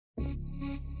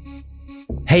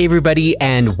Hey everybody,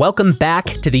 and welcome back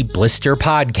to the Blister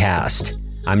Podcast.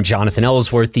 I'm Jonathan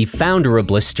Ellsworth, the founder of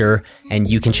Blister,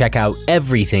 and you can check out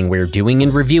everything we're doing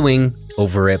and reviewing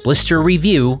over at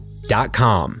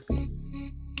blisterreview.com.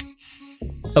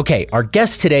 Okay, our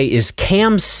guest today is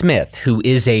Cam Smith, who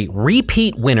is a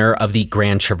repeat winner of the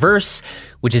Grand Traverse,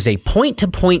 which is a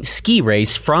point-to-point ski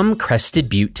race from Crested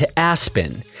Butte to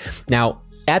Aspen. Now,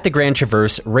 at the Grand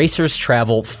Traverse, racers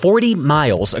travel 40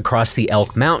 miles across the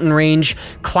Elk Mountain Range,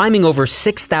 climbing over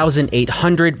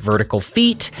 6,800 vertical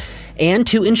feet, and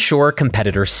to ensure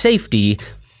competitor safety,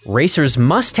 racers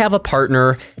must have a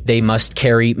partner, they must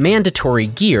carry mandatory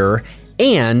gear,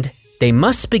 and they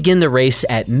must begin the race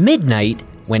at midnight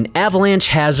when avalanche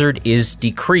hazard is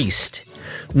decreased.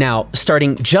 Now,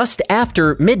 starting just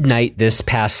after midnight this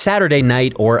past Saturday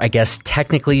night, or I guess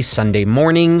technically Sunday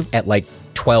morning at like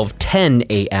 12:10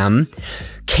 a.m.,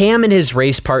 Cam and his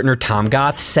race partner Tom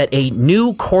Goth set a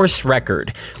new course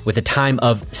record with a time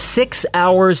of 6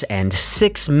 hours and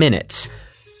 6 minutes,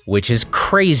 which is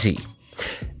crazy.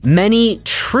 Many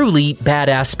truly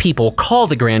badass people call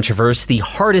the Grand Traverse the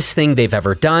hardest thing they've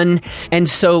ever done, and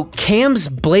so Cam's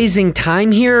blazing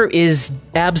time here is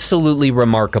absolutely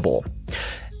remarkable.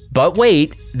 But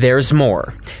wait, there's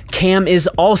more. Cam is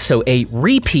also a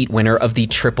repeat winner of the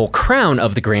Triple Crown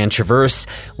of the Grand Traverse,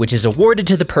 which is awarded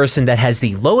to the person that has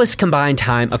the lowest combined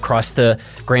time across the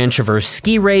Grand Traverse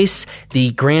ski race,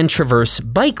 the Grand Traverse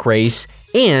bike race,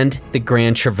 and the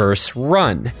Grand Traverse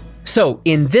run. So,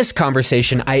 in this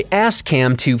conversation, I asked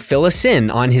Cam to fill us in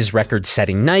on his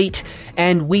record-setting night,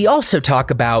 and we also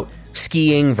talk about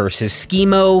skiing versus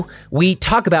skimo. We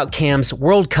talk about Cam's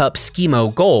World Cup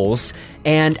skimo goals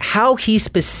and how he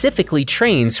specifically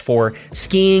trains for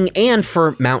skiing and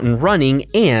for mountain running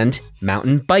and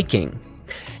mountain biking.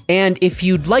 And if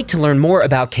you'd like to learn more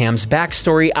about Cam's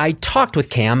backstory, I talked with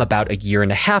Cam about a year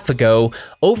and a half ago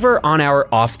over on our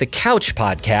Off the Couch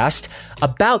podcast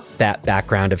about that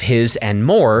background of his and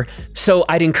more. So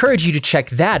I'd encourage you to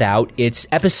check that out. It's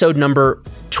episode number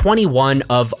 21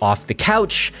 of Off the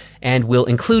Couch, and we'll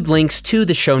include links to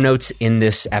the show notes in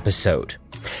this episode.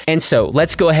 And so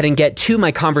let's go ahead and get to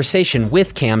my conversation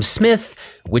with Cam Smith,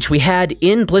 which we had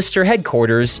in Blister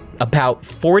headquarters about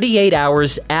 48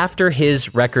 hours after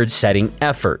his record-setting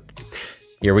effort.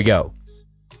 Here we go.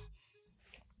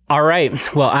 All right.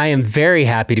 Well, I am very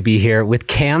happy to be here with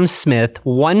Cam Smith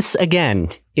once again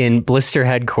in Blister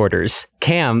headquarters.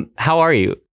 Cam, how are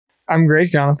you? I'm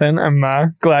great, Jonathan. I'm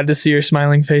glad to see your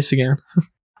smiling face again.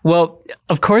 Well,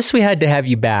 of course we had to have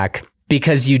you back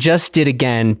because you just did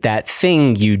again that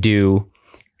thing you do,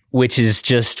 which is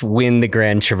just win the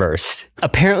Grand Traverse.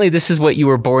 Apparently this is what you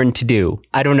were born to do.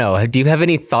 I don't know. Do you have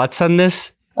any thoughts on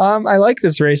this? I like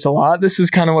this race a lot. This is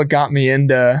kind of what got me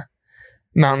into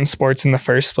mountain sports in the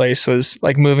first place, was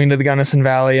like moving to the Gunnison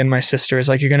Valley, and my sister was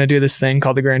like, you're going to do this thing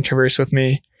called the Grand Traverse with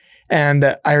me.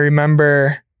 And I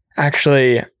remember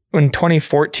actually in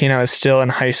 2014, I was still in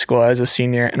high school as a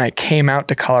senior, and I came out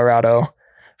to Colorado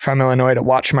from Illinois to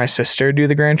watch my sister do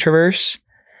the Grand Traverse.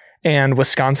 And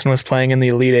Wisconsin was playing in the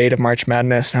Elite Eight of March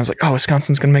Madness. And I was like, oh,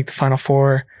 Wisconsin's going to make the Final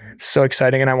Four. It's so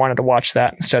exciting. And I wanted to watch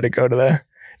that instead of go to the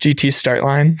GT start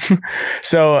line.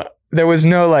 So there was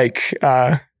no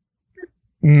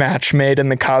match made in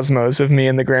the cosmos of me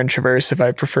and the Grand Traverse if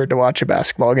I preferred to watch a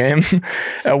basketball game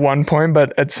at one point.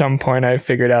 But at some point, I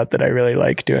figured out that I really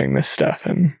like doing this stuff.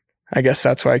 And I guess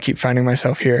that's why I keep finding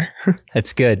myself here.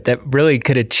 That's good. That really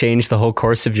could have changed the whole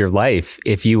course of your life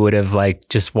if you would have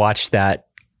just watched that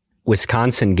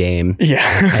Wisconsin game.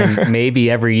 Yeah. And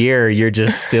maybe every year you're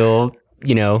just still,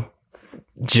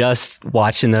 just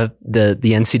watching the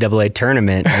NCAA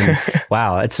tournament. And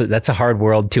wow, that's a hard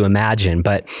world to imagine.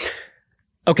 But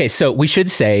okay, so we should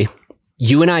say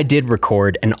you and I did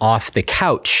record an Off the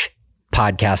Couch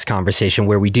podcast conversation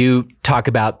where we do talk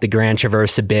about the Grand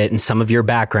Traverse a bit and some of your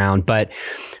background. But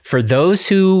for those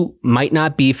who might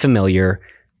not be familiar,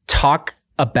 talk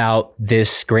about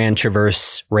this Grand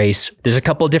Traverse race. There's a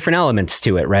couple of different elements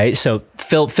to it, right? So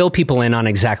fill people in on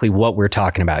exactly what we're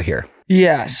talking about here.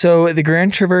 Yeah. So the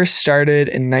Grand Traverse started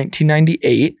in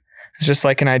 1998. It's just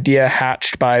like an idea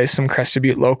hatched by some Crested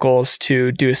Butte locals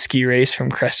to do a ski race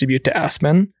from Crested Butte to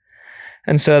Aspen.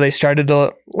 And so they started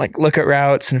to look at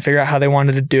routes and figure out how they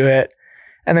wanted to do it.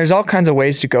 And there's all kinds of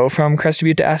ways to go from Crested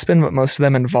Butte to Aspen, but most of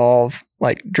them involve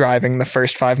driving the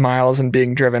first 5 miles and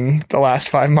being driven the last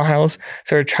 5 miles.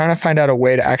 So we're trying to find out a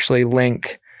way to actually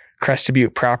link Crested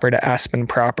Butte proper to Aspen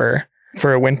proper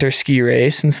for a winter ski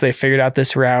race. And so they figured out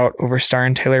this route over Star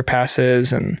and Taylor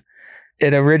passes. And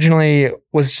it originally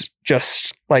was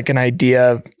just like an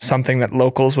idea of something that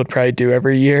locals would probably do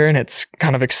every year. And it's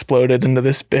kind of exploded into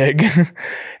this big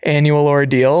annual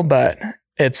ordeal. But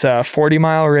it's a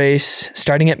 40-mile race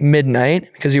starting at midnight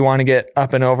because you want to get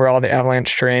up and over all the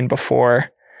avalanche terrain before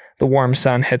the warm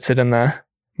sun hits it in the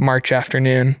March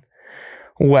afternoon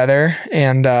weather.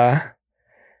 And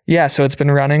so it's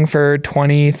been running for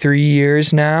 23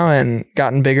 years now and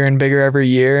gotten bigger and bigger every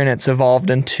year. And it's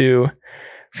evolved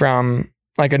from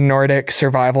like a Nordic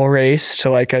survival race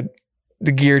to like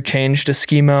the gear changed to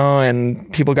skimo,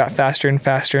 and people got faster and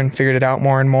faster and figured it out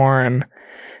more and more. And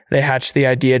they hatched the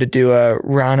idea to do a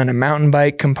run and a mountain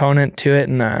bike component to it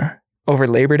over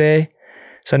Labor Day.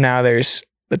 So now there's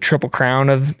the Triple Crown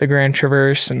of the Grand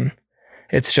Traverse, and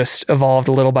it's just evolved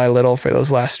little by little for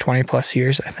those last 20 plus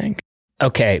years, I think.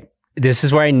 Okay, this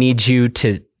is where I need you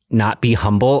to not be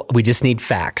humble. We just need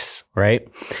facts, right?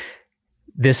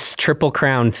 This Triple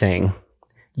Crown thing,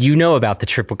 you know about the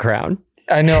Triple Crown.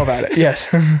 I know about it, yes.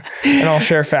 And I'll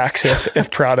share facts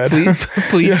if prodded.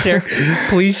 Please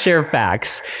share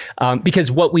facts.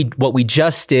 Because what we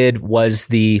just did was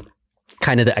the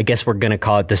kind of I guess we're going to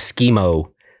call it the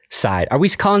skimo side. Are we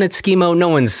calling it skimo? No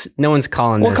one's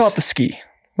calling We'll call it the ski.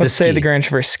 Let's say the Grand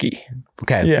Traverse ski.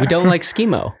 Okay. Yeah. We don't like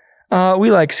skimo.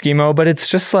 We like skimo, but it's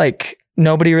just like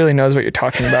nobody really knows what you're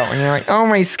talking about when you're like, oh,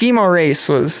 my skimo race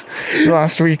was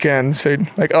last weekend. So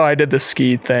like, oh, I did the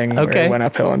ski thing. Okay. Where it went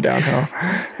uphill and downhill.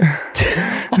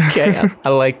 Okay. I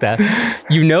like that.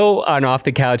 On Off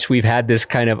the Couch, we've had this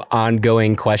kind of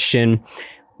ongoing question,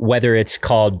 whether it's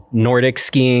called Nordic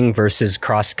skiing versus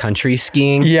cross-country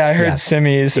skiing. Yeah, I heard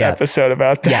Simi's episode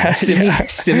about that. Yeah,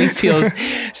 Simi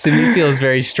feels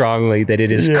very strongly that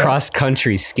it is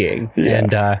cross-country skiing. Yeah.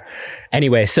 And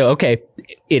anyway, so okay,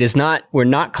 it is not. We're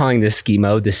not calling this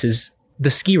skimo. This is the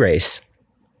ski race.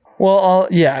 Well,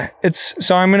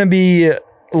 so I'm going to be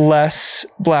less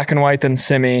black and white than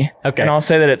Simi. Okay. And I'll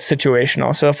say that it's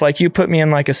situational. So if like you put me in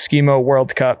like a skimo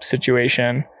World Cup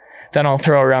situation, then I'll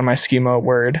throw around my skimo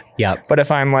word. Yeah. But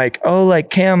if I'm like, oh, like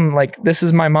Cam, like this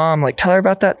is my mom, like tell her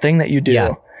about that thing that you do.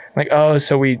 Yeah. Like, oh,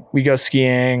 so we go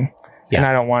skiing. Yeah. And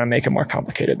I don't want to make it more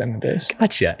complicated than it is.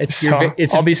 Gotcha.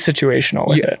 I'll be situational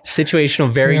with it.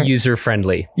 Situational, very user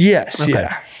friendly. Yes. Okay.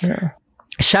 Yeah.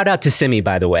 Shout out to Simi,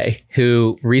 by the way,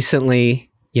 who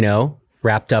recently,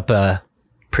 wrapped up a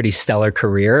pretty stellar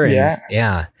career.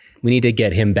 And we need to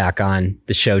get him back on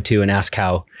the show too and ask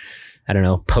how, I don't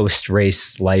know,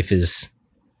 post-race life is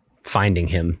finding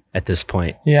him at this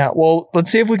point. Yeah, well, let's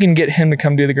see if we can get him to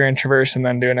come do the Grand Traverse and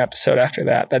then do an episode after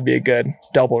that. That'd be a good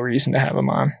double reason to have him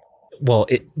on. Well,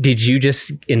 did you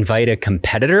just invite a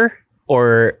competitor,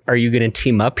 or are you going to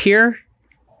team up here?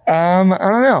 I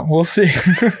don't know. We'll see.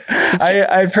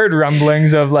 I've heard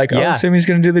rumblings of like, Simi's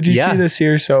going to do the GT this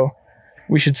year, so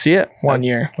we should see it one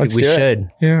year. Let's do it. We should.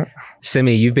 Yeah.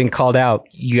 Simi, you've been called out.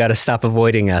 You got to stop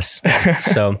avoiding us.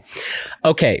 So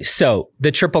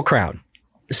the Triple Crown.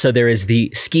 So there is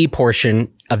the ski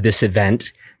portion of this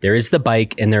event. There is the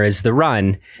bike and there is the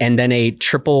run. And then a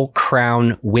Triple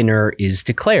Crown winner is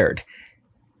declared.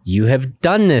 You have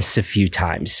done this a few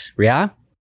times, yeah?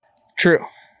 True.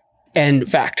 And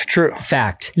true.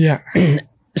 Fact. Yeah.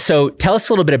 So tell us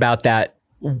a little bit about that.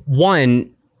 One,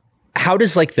 how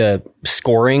does like the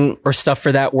scoring or stuff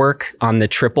for that work on the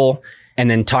triple?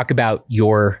 And then talk about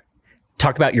your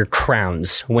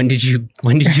crowns. When did you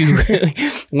when did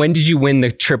you win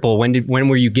the triple? When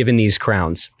were you given these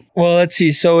crowns? Well, let's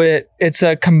see. So it's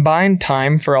a combined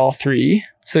time for all three.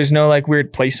 So there's no like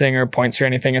weird placing or points or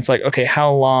anything. It's like, okay,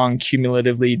 how long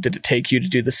cumulatively did it take you to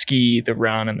do the ski, the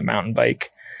run, and the mountain bike?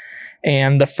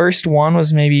 And the first one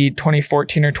was maybe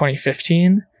 2014 or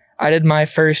 2015. I did my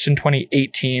first in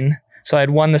 2018. So I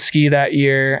had won the ski that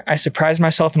year. I surprised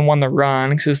myself and won the run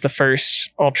because it was the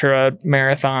first ultra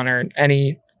marathon or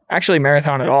actually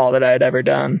marathon at all that I had ever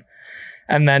done.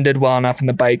 And then did well enough in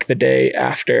the bike the day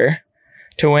after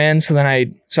to win. So I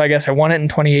guess I won it in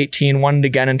 2018, won it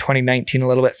again in 2019, a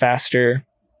little bit faster.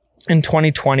 In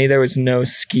 2020, there was no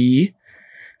ski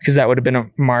because that would have been a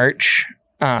March.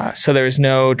 So there was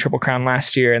no Triple Crown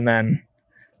last year. And then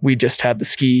we just had the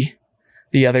ski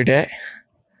the other day.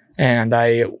 And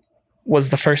I was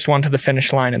the first one to the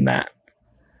finish line in that.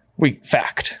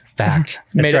 Fact.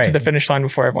 Made it to the finish line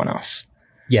before everyone else.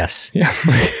 Yes. Yeah.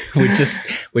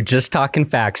 we're just talking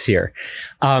facts here.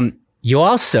 You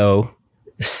also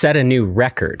set a new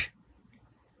record.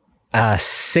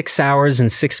 6 hours and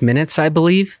 6 minutes, I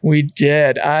believe. We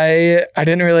did. I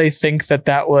didn't really think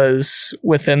that was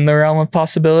within the realm of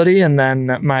possibility. And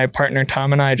then my partner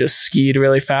Tom and I just skied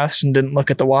really fast and didn't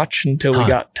look at the watch until we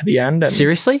got to the end. And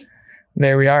seriously?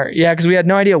 There we are. Yeah, because we had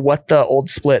no idea what the old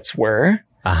splits were.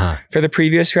 for the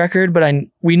previous record, but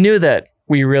we knew that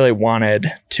we really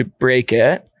wanted to break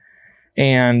it.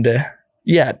 And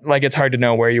yeah, like it's hard to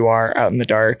know where you are out in the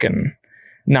dark and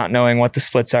not knowing what the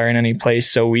splits are in any place.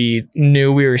 So we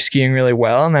knew we were skiing really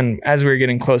well. And then as we were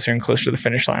getting closer and closer to the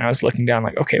finish line, I was looking down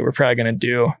like, okay, we're probably going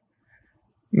to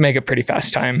make a pretty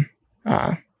fast time.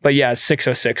 But yeah,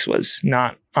 6:06 was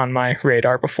not on my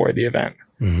radar before the event.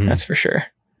 That's for sure.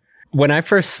 When I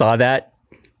first saw that,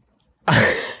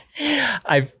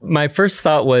 my first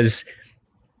thought was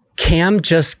Cam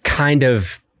just kind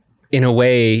of, in a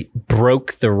way,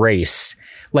 broke the race.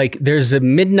 Like there's a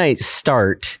midnight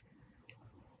start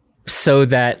so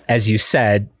that, as you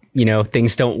said, you know,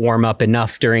 things don't warm up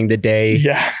enough during the day.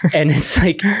 Yeah. And it's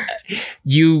like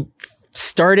you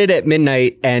started at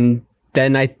midnight and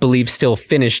then I believe still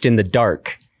finished in the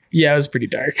dark. Yeah, it was pretty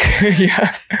dark.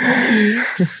 Yeah.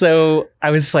 So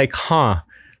I was like,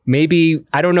 maybe,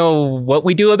 I don't know what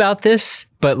we do about this,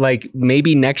 but like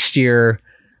maybe next year,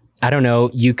 I don't know,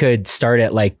 you could start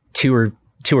at like 2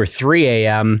 or 3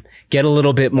 a.m., get a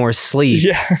little bit more sleep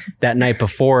that night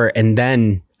before. And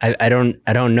then I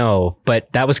don't know,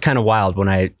 but that was kind of wild when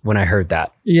I heard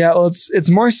that. Yeah, well, it's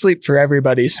more sleep for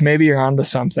everybody. So maybe you're onto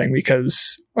something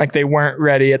because like they weren't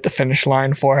ready at the finish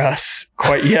line for us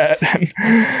quite yet. And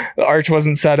the arch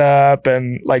wasn't set up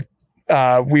and like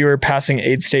we were passing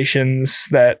aid stations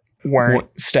that weren't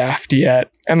staffed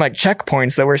yet. And like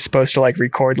checkpoints that we're supposed to like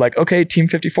record like, okay, Team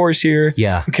 54 is here.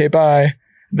 Yeah. Okay, bye.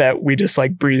 That we just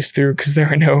like breezed through because there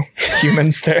were no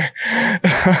humans there.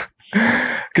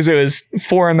 Because it was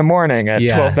 4 a.m. at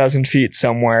 12,000 feet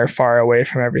somewhere far away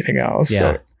from everything else. Yeah.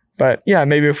 So, but yeah,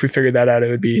 maybe if we figured that out, it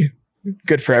would be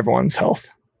good for everyone's health.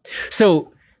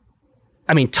 So,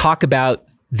 I mean, talk about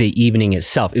the evening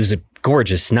itself. It was a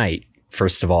gorgeous night,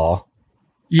 first of all.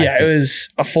 Yeah, it was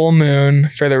a full moon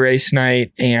for the race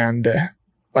night and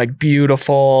like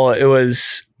beautiful. It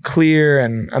was clear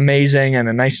and amazing and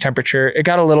a nice temperature. It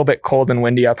got a little bit cold and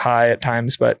windy up high at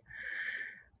times, but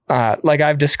like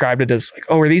I've described it as like,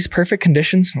 oh, are these perfect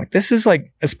conditions? I'm like, this is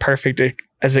like as perfect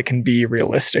as it can be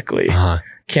realistically.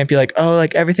 Can't be like, oh,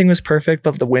 like everything was perfect,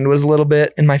 but the wind was a little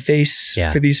bit in my face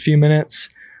for these few minutes.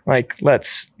 Like,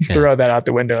 let's throw that out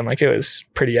the window. And like, it was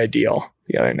pretty ideal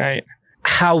the other night.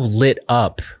 How lit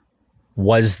up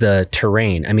was the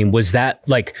terrain? I mean, was that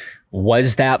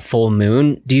full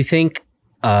moon, do you think,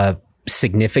 a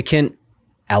significant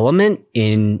element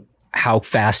in how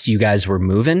fast you guys were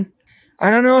moving? I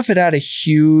don't know if it had a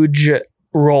huge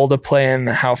role to play in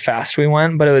how fast we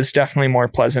went, but it was definitely more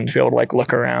pleasant to be able to like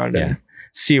look around and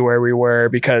see where we were,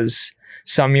 because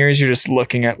some years you're just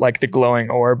looking at like the glowing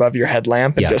orb of your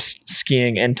headlamp and just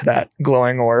skiing into that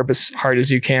glowing orb as hard as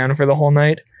you can for the whole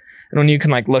night. And when you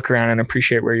can like look around and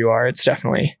appreciate where you are, it's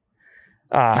definitely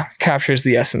captures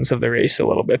the essence of the race a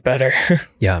little bit better.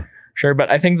 Yeah. Sure. But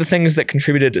I think the things that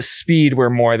contributed to speed were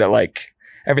more that like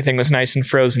everything was nice and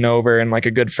frozen over and like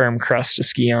a good firm crust to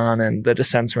ski on and the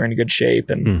descents were in good shape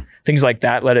and things like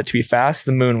that led it to be fast.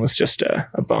 The moon was just a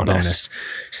bonus.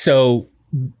 So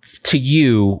to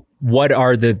you, what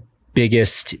are the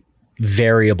biggest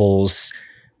variables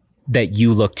that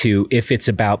you look to if it's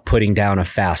about putting down a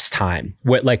fast time?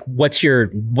 What's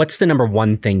the number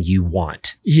one thing you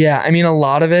want? Yeah, I mean, a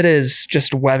lot of it is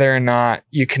just whether or not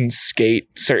you can skate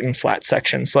certain flat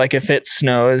sections. Like if it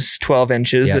snows 12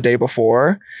 inches the day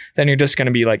before, then you're just going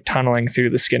to be like tunneling through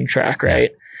the skin track,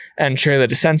 right? And sure, the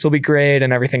descents will be great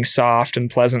and everything's soft and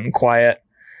pleasant and quiet.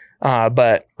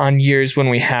 But on years when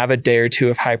we have a day or two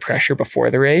of high pressure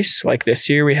before the race, like this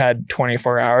year, we had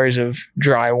 24 hours of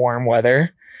dry, warm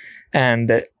weather.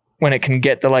 And when it can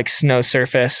get the like snow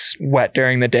surface wet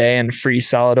during the day and freeze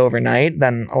solid overnight,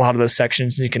 then a lot of those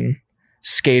sections you can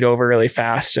skate over really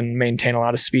fast and maintain a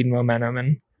lot of speed and momentum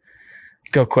and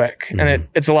go quick. And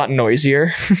it's a lot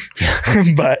noisier,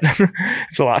 but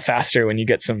it's a lot faster when you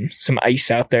get some ice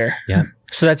out there. Yeah.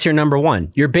 So that's your number one.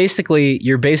 You're basically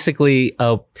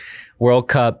a World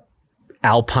Cup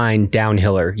alpine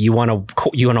downhiller. You want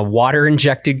a water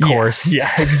injected course.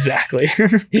 Yeah, exactly.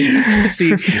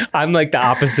 See, I'm like the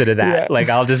opposite of that. Yeah. Like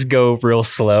I'll just go real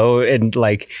slow and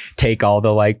like take all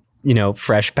the like,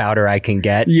 fresh powder I can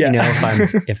get. Yeah.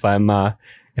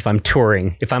 If I'm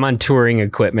touring, if I'm on touring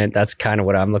equipment, that's kind of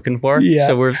what I'm looking for. Yeah.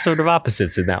 So we're sort of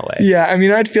opposites in that way. Yeah. I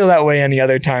mean, I'd feel that way any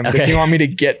other time. But if you want me to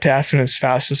get to Aspen as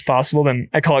fast as possible, then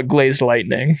I call it glazed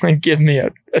lightning. Like give me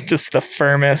just the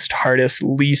firmest, hardest,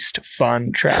 least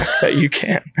fun track that you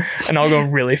can. And I'll go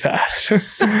really fast.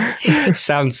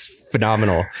 Sounds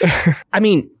phenomenal. I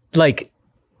mean, like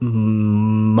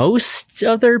most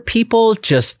other people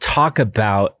just talk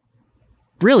about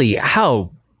really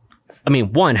how I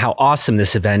mean, one, how awesome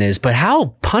this event is, but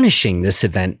how punishing this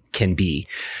event can be.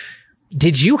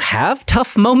 Did you have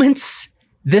tough moments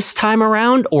this time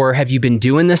around, or have you been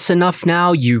doing this enough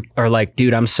now? You are like,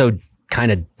 dude, I'm so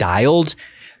kind of dialed,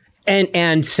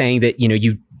 and saying that,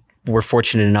 you were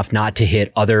fortunate enough not to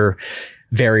hit other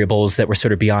variables that were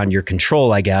sort of beyond your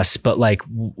control, I guess. But like,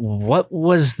 what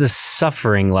was the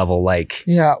suffering level like?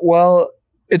 Yeah, well,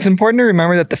 it's important to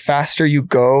remember that the faster you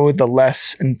go, the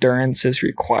less endurance is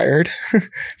required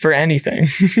for anything.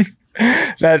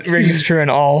 That rings true in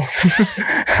all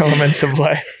elements of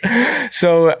life.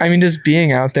 So, I mean, just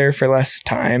being out there for less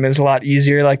time is a lot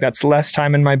easier. Like, that's less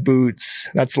time in my boots.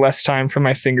 That's less time for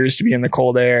my fingers to be in the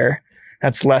cold air.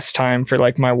 That's less time for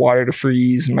like my water to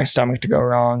freeze and my stomach to go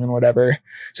wrong and whatever.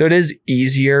 So it is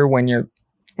easier when you're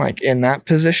like in that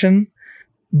position.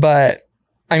 But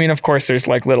I mean, of course, there's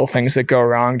like little things that go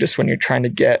wrong just when you're trying to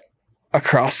get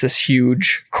across this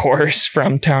huge course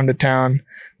from town to town.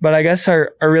 But I guess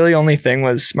our really only thing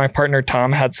was my partner,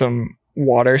 Tom, had some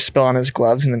water spill on his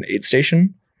gloves in an aid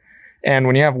station. And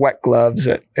when you have wet gloves,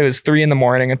 it was 3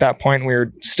 a.m. at that point. We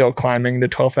were still climbing to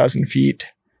 12,000 feet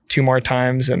 2 more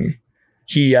times. And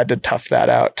he had to tough that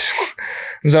out.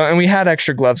 So, and we had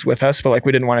extra gloves with us, but like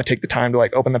we didn't want to take the time to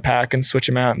like open the pack and switch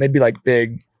them out. And they'd be like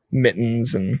big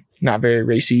mittens and not very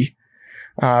racy.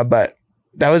 But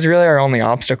that was really our only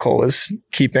obstacle, was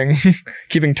keeping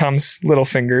Tom's little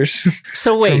fingers.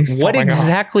 So wait, what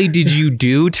exactly did you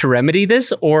do to remedy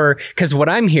this? Or, because what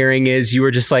I'm hearing is you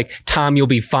were just like, Tom, you'll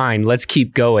be fine. Let's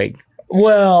keep going.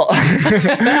 Well,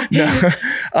 no.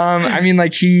 I mean,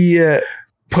 like he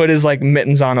put his like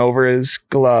mittens on over his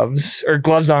gloves, or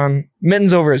gloves on,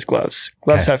 mittens over his gloves.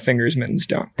 Gloves have fingers, mittens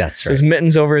don't. That's right. So his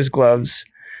mittens over his gloves,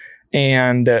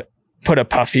 and put a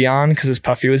puffy on because his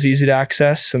puffy was easy to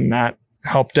access, and that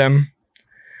helped him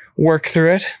work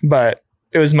through it. But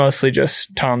it was mostly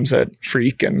just Tom's a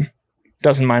freak and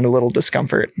doesn't mind a little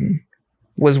discomfort, and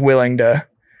was willing to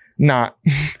not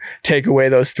take away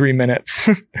those 3 minutes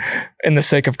in the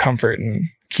sake of comfort and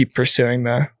keep pursuing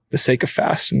the sake of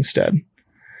fast instead.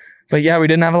 But yeah, we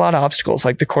didn't have a lot of obstacles.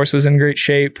 Like, the course was in great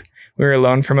shape. We were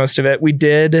alone for most of it. We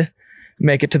did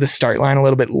make it to the start line a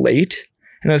little bit late,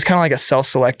 and it was kind of like a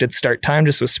self-selected start time,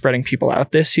 just with spreading people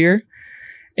out this year.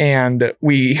 And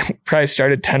we probably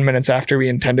started 10 minutes after we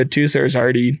intended to. So there was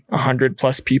already 100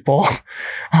 plus people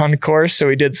on course. So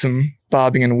we did some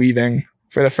bobbing and weaving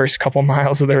for the first couple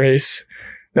miles of the race.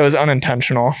 That was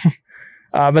unintentional.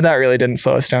 But that really didn't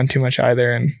slow us down too much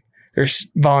either. And there's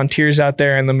volunteers out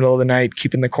there in the middle of the night,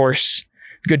 keeping the course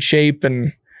in good shape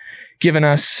and giving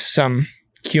us some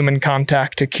human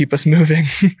contact to keep us moving.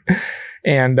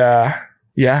 And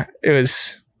it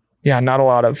was, not a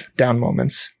lot of down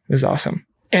moments. It was awesome.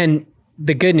 And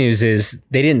the good news is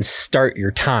they didn't start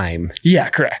your time. Yeah,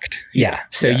 correct. Yeah.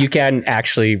 So you can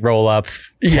actually roll up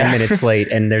 10 minutes late,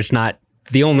 and there's not,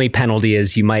 the only penalty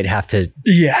is you might have to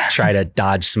try to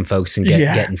dodge some folks and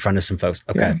get in front of some folks.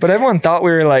 Okay. Yeah. But everyone thought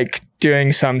we were like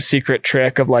doing some secret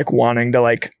trick of like wanting to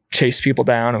like chase people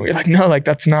down. And we were like, no, like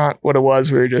that's not what it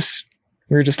was. We were just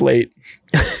late.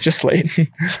 Just late.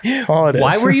 All it is.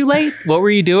 Why were you late? What were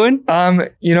you doing?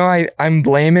 I'm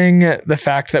blaming the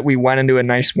fact that we went into a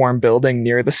nice warm building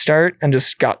near the start and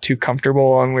just got too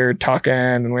comfortable, and we were talking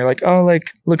and we were like, oh,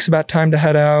 like looks about time to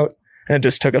head out. And it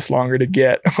just took us longer to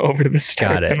get over to the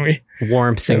start than we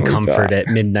warmth and comfort at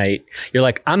midnight. You're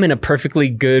like, I'm in a perfectly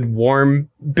good warm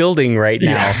building right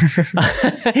now.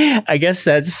 Yeah. I guess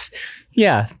that's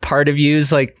part of you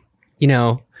is like,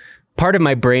 part of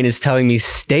my brain is telling me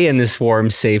stay in this warm,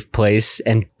 safe place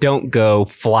and don't go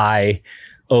fly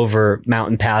over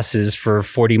mountain passes for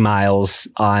 40 miles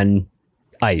on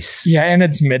ice. Yeah, and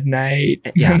it's midnight.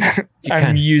 Yeah,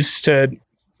 I'm used to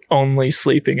only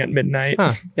sleeping at midnight.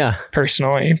 Yeah,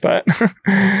 personally, but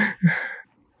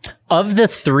of the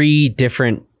 3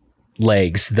 different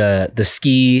legs, the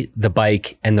ski, the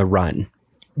bike, and the run,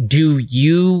 do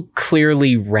you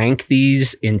clearly rank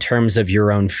these in terms of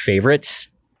your own favorites?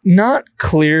 Not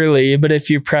clearly, but if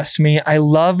you pressed me, I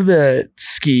love the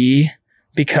ski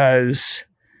because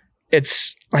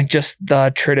it's like just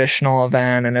the traditional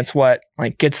event, and it's what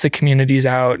like gets the communities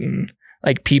out, and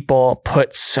like people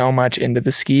put so much into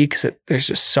the ski because there's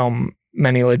just so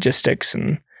many logistics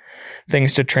and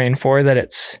things to train for that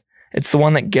it's the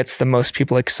one that gets the most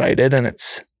people excited, and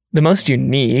it's the most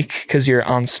unique because you're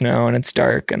on snow and it's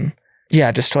dark, and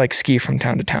just to like ski from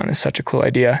town to town is such a cool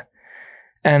idea.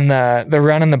 And the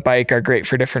run and the bike are great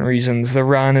for different reasons. The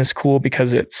run is cool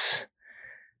because it's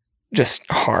just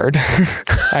hard,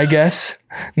 I guess,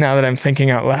 now that I'm thinking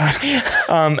out loud.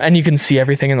 And you can see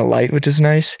everything in the light, which is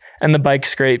nice. And the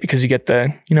bike's great because you get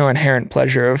the, inherent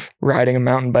pleasure of riding a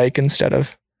mountain bike instead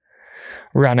of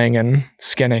running and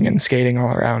skinning and skating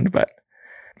all around. But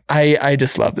I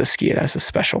just love the ski. It has a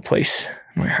special place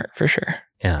in my heart for sure.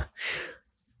 Yeah.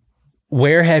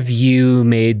 Where have you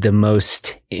made the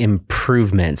most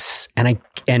improvements?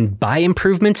 And by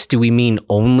improvements, do we mean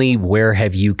only where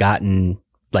have you gotten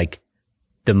like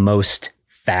the most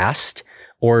fast?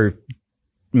 Or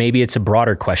maybe it's a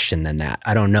broader question than that.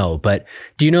 I don't know. But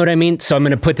do you know what I mean? So I'm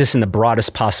going to put this in the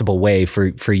broadest possible way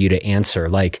for you to answer.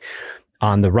 Like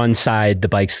on the run side, the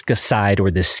bike side, or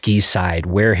the ski side,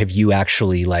 where have you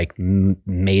actually like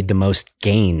made the most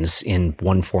gains in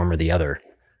one form or the other?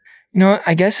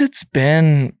 I guess it's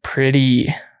been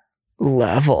pretty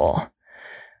level.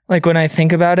 Like when I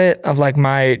think about it, of like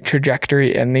my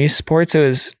trajectory in these sports, it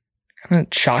was kind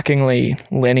of shockingly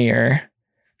linear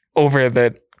over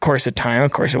the course of time.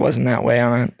 Of course, it wasn't that way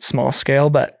on a small scale,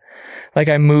 but like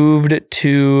I moved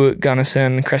to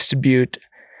Gunnison, Crested Butte,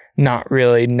 not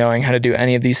really knowing how to do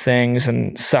any of these things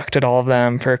and sucked at all of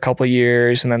them for a couple of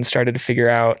years, and then started to figure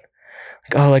out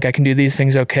like, I can do these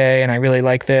things okay, and I really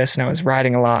like this. And I was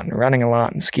riding a lot and running a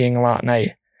lot and skiing a lot. And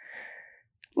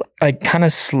I kind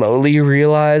of slowly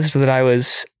realized that I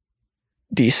was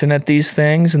decent at these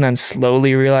things, and then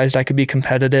slowly realized I could be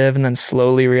competitive, and then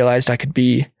slowly realized I could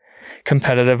be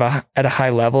competitive at a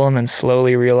high level, and then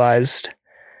slowly realized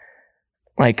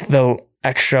like the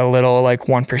extra little like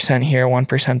 1% here,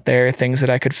 1% there, things that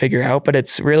I could figure out. But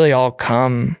it's really all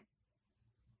come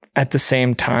at the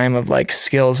same time of like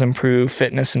skills improve,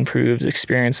 fitness improves,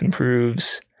 experience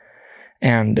improves.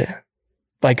 And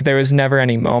like there was never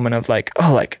any moment of like,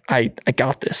 oh, like I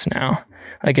got this now.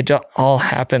 Like it all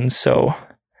happened so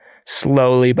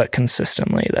slowly but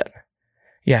consistently that,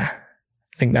 yeah,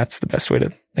 I think that's the best way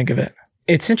to think of it.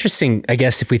 It's interesting, I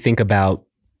guess, if we think about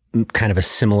kind of a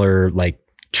similar like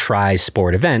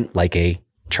tri-sport event, like a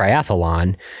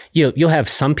triathlon, you'll have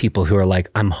some people who are like,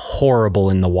 I'm horrible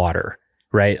in the water,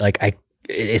 right? Like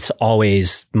it's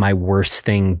always my worst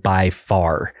thing by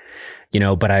far,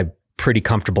 but I'm pretty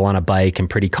comfortable on a bike and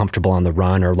pretty comfortable on the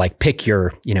run, or like pick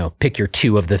your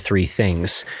two of the three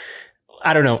things.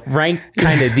 I don't know, rank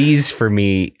kind of these for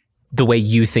me, the way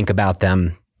you think about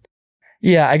them.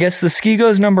 Yeah, I guess the ski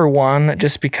goes number one,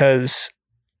 just because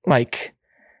like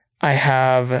I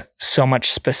have so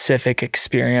much specific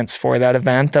experience for that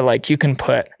event that like you can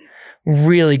put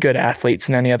really good athletes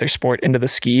in any other sport into the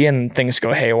ski and things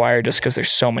go haywire just because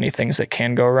there's so many things that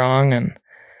can go wrong. And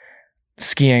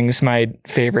skiing's my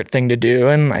favorite thing to do.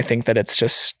 And I think that it's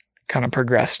just kind of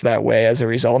progressed that way as a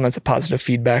result. And it's a positive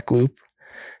feedback loop,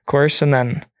 of course. And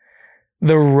then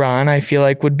the run, I feel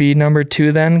like would be number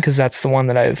two then, because that's the one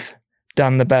that I've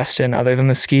done the best in other than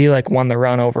the ski, like won the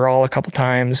run overall a couple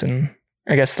times. And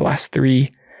I guess the last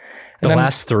three.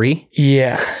 Last three?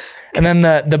 Yeah. And then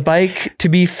the bike, to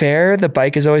be fair, the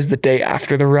bike is always the day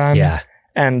after the run. Yeah.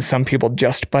 And some people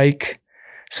just bike.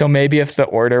 So maybe if the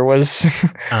order was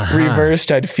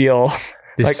reversed, I'd feel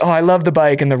like, oh, I love the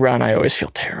bike, and the run, I always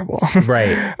feel terrible.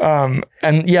 Right.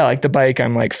 And yeah, like the bike,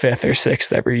 I'm like 5th or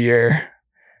 6th every year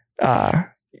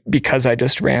because I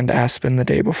just ran to Aspen the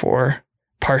day before,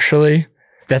 partially.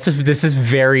 This is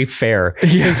very fair.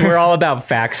 Yeah. Since we're all about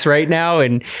facts right now,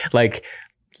 and like,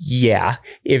 yeah,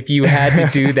 if you had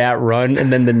to do that run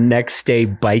and then the next day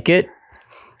bike it,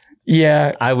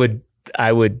 yeah, I would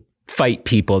fight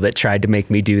people that tried to make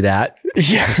me do that.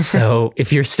 Yeah. So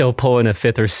if you're still pulling a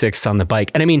 5th or 6th on the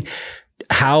bike, and I mean,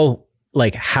 how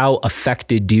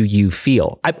affected do you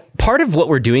feel? Part of what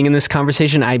we're doing in this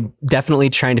conversation, I'm definitely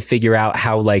trying to figure out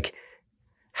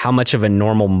how much of a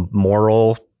normal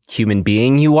moral human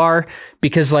being you are,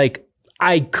 because like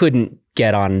I couldn't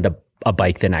get on a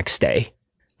bike the next day.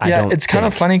 It's kind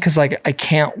of funny because like I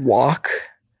can't walk,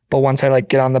 but once I like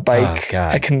get on the bike,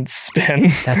 I can spin.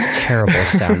 That's terrible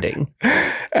sounding.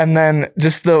 And then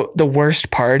just the worst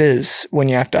part is when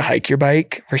you have to hike your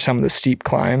bike for some of the steep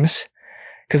climbs,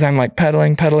 because I'm like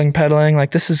pedaling,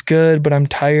 like this is good, but I'm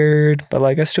tired, but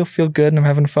like I still feel good and I'm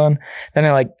having fun. Then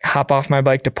I like hop off my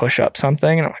bike to push up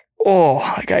something, and I'm like, oh,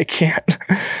 like I can't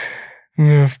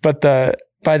move. But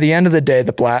by the end of the day,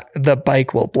 the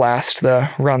bike will blast the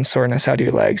run soreness out of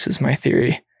your legs, is my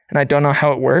theory. And I don't know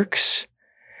how it works,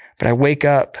 but I wake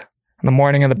up in the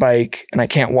morning of the bike and I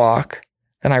can't walk.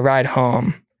 Then I ride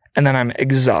home and then I'm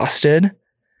exhausted,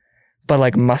 but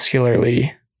like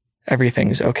muscularly,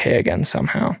 everything's okay again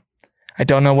somehow. I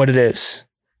don't know what it is,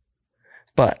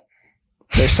 but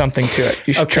there's something to it.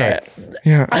 You should try Okay. it.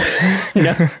 Yeah.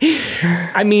 No,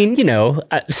 I mean,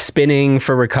 spinning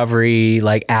for recovery,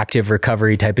 like active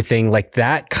recovery type of thing, like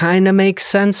that kind of makes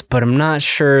sense, but I'm not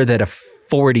sure that a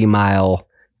 40-mile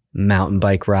mountain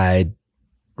bike ride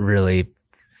really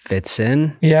fits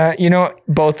in. Yeah.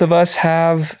 Both of us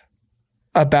have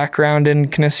a background in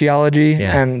kinesiology,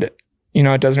 and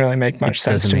it doesn't really make much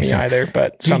sense to me either,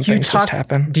 but some things just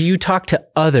happen. Do you talk to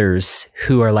others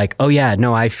who are like, oh yeah,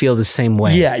 no, I feel the same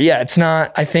way? Yeah. It's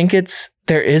not, I think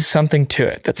there is something to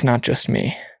it that's not just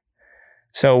me.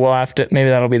 So we'll have to, maybe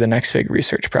that'll be the next big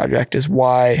research project, is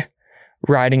why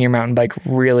riding your mountain bike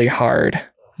really hard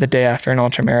the day after an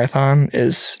ultra marathon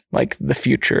is like the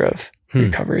future of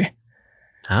recovery.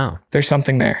 Oh. There's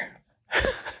something there.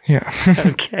 Yeah.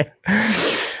 Okay.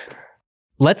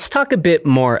 Let's talk a bit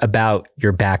more about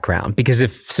your background, because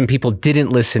if some people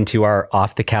didn't listen to our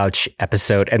Off the Couch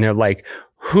episode and they're like,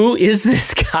 who is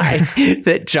this guy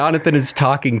that Jonathan is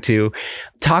talking to?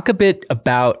 Talk a bit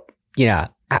about,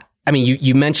 I mean,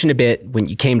 you mentioned a bit when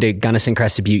you came to Gunnison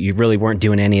Crested Butte, you really weren't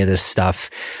doing any of this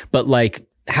stuff, but like,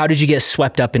 how did you get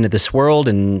swept up into this world,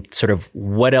 and sort of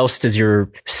what else does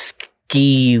your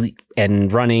ski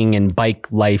and running and bike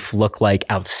life look like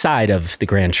outside of the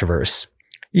Grand Traverse?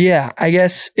 Yeah, I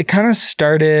guess it kind of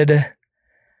started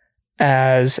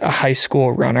as a high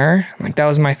school runner. Like that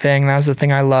was my thing. That was the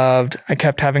thing I loved. I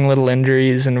kept having little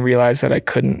injuries and realized that I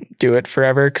couldn't do it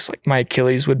forever, because like my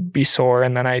Achilles would be sore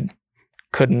and then I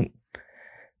couldn't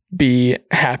be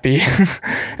happy.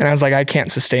 And I was like, I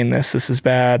can't sustain this. This is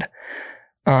bad.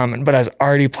 But I was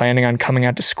already planning on coming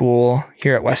out to school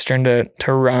here at Western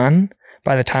to run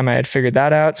by the time I had figured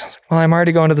that out. So I was like, well, I'm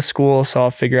already going to the school, so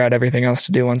I'll figure out everything else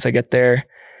to do once I get there.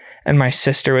 And my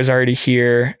sister was already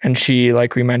here, and she,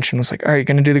 like we mentioned, was like, all right, you're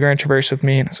going to do the Grand Traverse with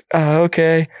me? And I was like, oh,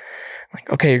 okay. I'm like,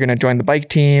 okay, you're going to join the bike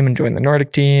team and join the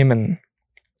Nordic team. And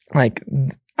like,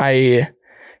 I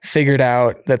figured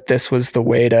out that this was the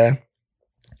way to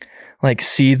like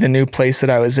see the new place that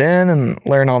I was in and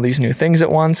learn all these new things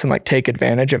at once, and like take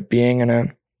advantage of being in a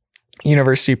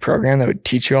university program that would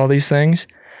teach you all these things.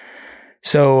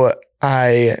 So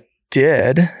I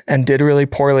did really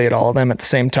poorly at all of them at the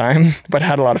same time, but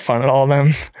had a lot of fun at all of them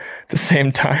at the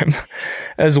same time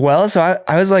as well. So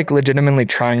I was like legitimately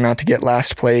trying not to get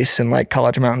last place in like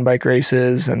college mountain bike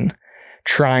races, and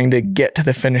trying to get to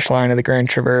the finish line of the Grand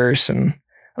Traverse. And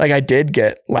like I did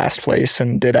get last place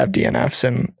and did have DNFs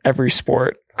in every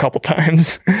sport a couple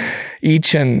times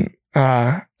each. And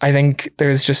I think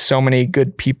there's just so many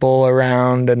good people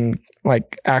around, and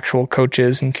like actual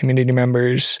coaches and community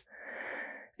members.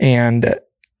 And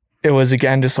it was,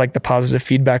 again, just like the positive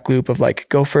feedback loop of like,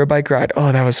 go for a bike ride.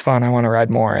 Oh, that was fun. I want to ride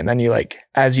more. And then you like,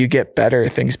 as you get better,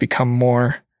 things become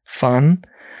more fun.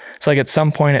 So like at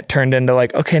some point it turned into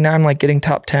like, okay, now I'm like getting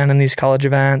top 10 in these college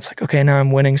events. Like, okay, now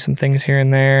I'm winning some things here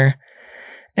and there.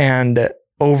 And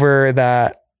over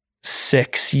that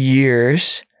 6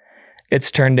 years, it's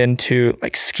turned into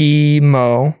like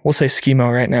ski-mo. We'll say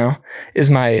ski-mo right now is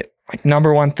my like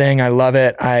number one thing. I love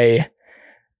it. I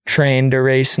train to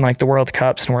race in like the World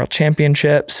Cups and World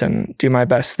Championships and do my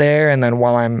best there. And then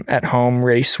while I'm at home,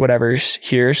 race whatever's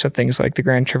here. So things like the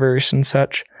Grand Traverse and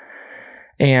such.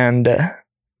 And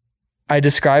I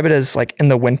describe it as like in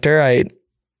the winter, I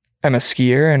am a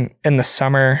skier, and in the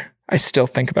summer, I still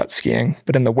think about skiing,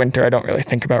 but in the winter, I don't really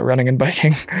think about running and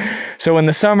biking. So when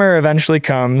the summer eventually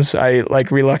comes, I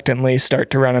like reluctantly start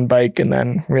to run and bike, and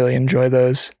then really enjoy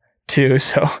those too.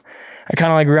 So I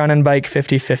kind of like run and bike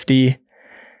 50-50.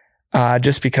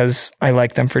 Just because I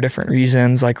like them for different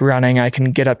reasons. Like running, I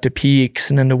can get up to peaks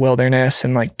and into wilderness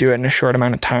and like do it in a short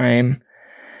amount of time.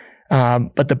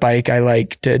 But the bike, I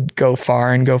like to go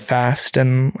far and go fast,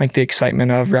 and like the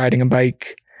excitement of riding a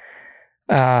bike.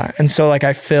 And so like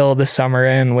I fill the summer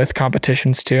in with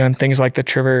competitions too, and things like the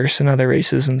Traverse and other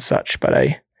races and such. But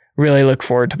I really look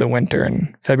forward to the winter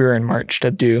and February and March to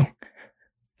do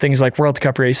things like World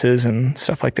Cup races and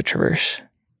stuff like the Traverse.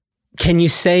 Can you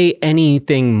say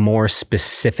anything more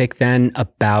specific then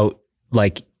about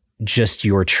like just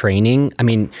your training? I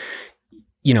mean,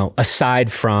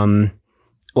 aside from,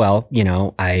 well,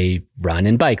 I run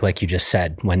and bike, like you just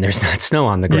said, when there's not snow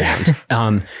on the ground.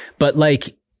 Yeah. But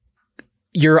like,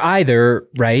 you're either,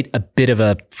 right, a bit of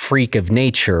a freak of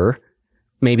nature.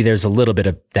 Maybe there's a little bit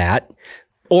of that.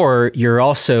 Or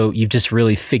you've just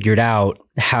really figured out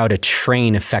how to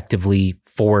train effectively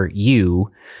for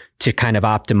you to kind of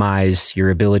optimize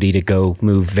your ability to go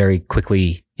move very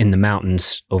quickly in the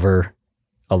mountains over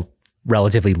a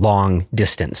relatively long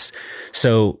distance.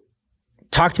 So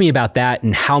talk to me about that,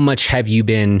 and how much have you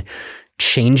been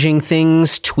changing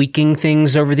things, tweaking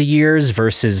things over the years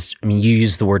versus, I mean, you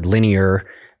use the word linear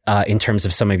in terms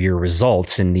of some of your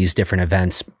results in these different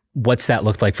events. What's that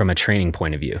looked like from a training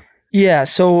point of view? Yeah.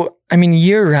 So, I mean,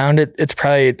 year round, it's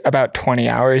probably about 20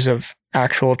 hours of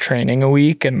actual training a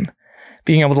week, and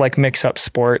being able to like mix up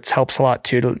sports helps a lot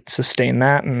too to sustain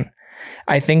that. And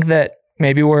I think that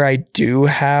maybe where I do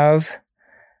have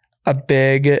a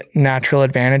big natural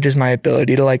advantage is my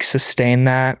ability to like sustain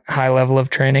that high level of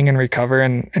training and recover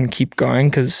and keep going.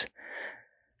 Cause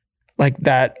like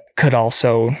that could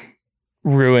also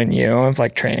ruin you of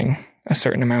like training a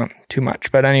certain amount too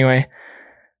much. But anyway,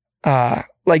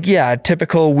 like, yeah, a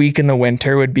typical week in the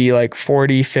winter would be like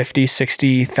 40, 50,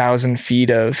 60,000 feet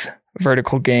of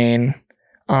vertical gain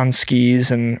on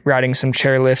skis and riding some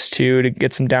chairlifts too to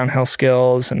get some downhill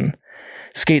skills, and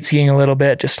skate skiing a little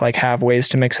bit, just like have ways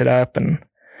to mix it up. And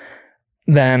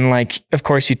then like, of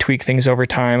course you tweak things over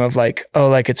time of like, oh,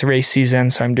 like it's race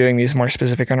season, so I'm doing these more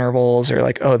specific intervals, or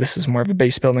like, oh, this is more of a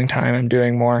base building time, I'm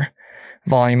doing more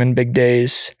volume in big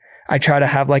days. I try to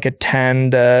have like a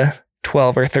 10 to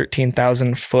 12 or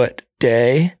 13,000 foot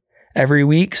day every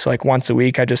week. So like once a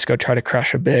week, I just go try to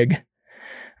crush a big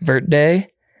vert day.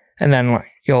 And then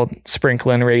you'll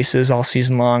sprinkle in races all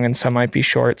season long, and some might be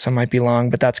short, some might be long,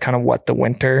 but that's kind of what the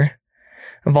winter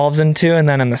evolves into. And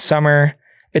then in the summer,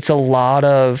 it's a lot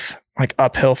of like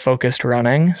uphill focused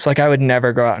running. So like I would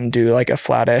never go out and do like a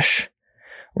flattish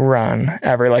run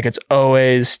ever. Like it's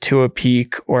always to a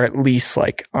peak or at least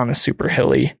like on a super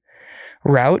hilly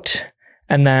route.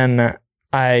 And then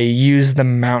I use the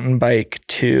mountain bike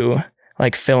to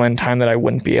like fill in time that I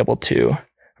wouldn't be able to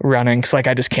running. Cause like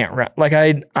I just can't run. Like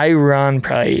I run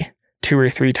probably 2 or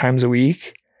 3 times a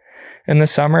week in the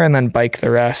summer, and then bike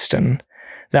the rest. And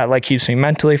that like keeps me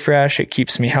mentally fresh. It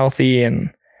keeps me healthy.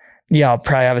 And yeah, I'll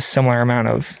probably have a similar amount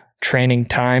of training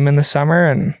time in the summer,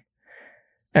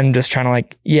 and just trying to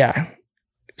like, yeah,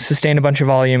 sustain a bunch of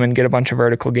volume and get a bunch of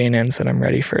vertical gain in so that I'm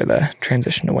ready for the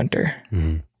transition to winter.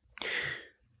 Mm-hmm.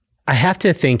 I have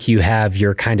to think you have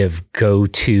your kind of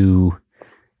go-to,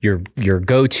 your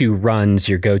go-to runs,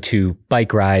 your go-to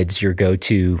bike rides, your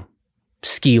go-to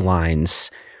ski lines.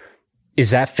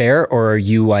 Is that fair? Or are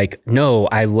you like, no,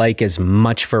 I like as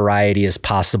much variety as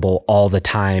possible all the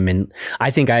time? And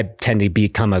I think I tend to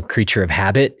become a creature of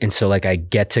habit. And so like I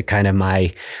get to kind of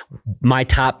my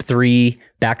top 3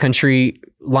 backcountry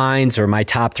lines or my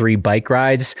top 3 bike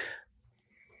rides,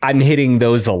 I'm hitting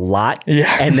those a lot.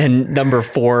 Yeah. And then number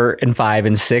 4 and 5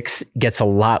 and 6 gets a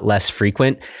lot less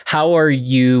frequent. How are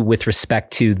you with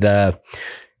respect to the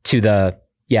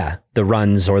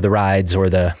runs or the rides or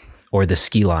the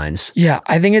ski lines? Yeah,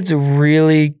 I think it's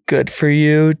really good for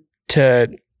you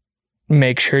to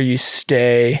make sure you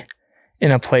stay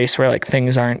in a place where like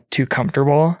things aren't too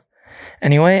comfortable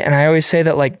anyway. And I always say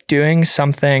that like doing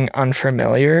something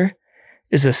unfamiliar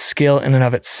is a skill in and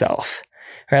of itself.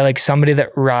 Right? Like somebody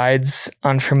that rides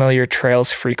unfamiliar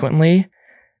trails frequently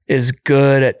is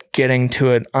good at getting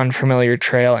to an unfamiliar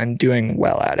trail and doing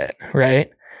well at it, right?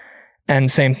 And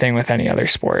same thing with any other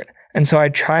sport. And so I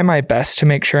try my best to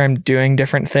make sure I'm doing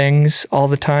different things all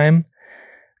the time.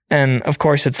 And of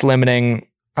course it's limiting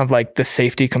of like the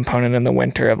safety component in the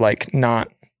winter of like not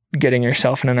getting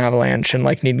yourself in an avalanche and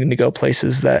like needing to go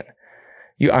places that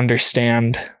you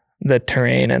understand the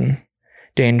terrain and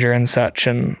danger and such.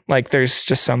 And like there's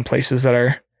just some places that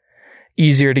are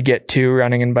easier to get to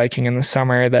running and biking in the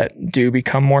summer that do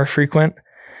become more frequent.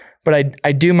 But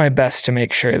I do my best to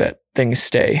make sure that things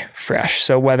stay fresh.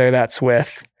 So whether that's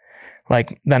with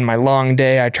like then my long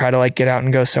day, I try to like get out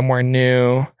and go somewhere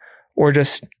new, or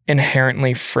just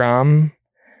inherently from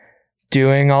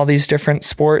doing all these different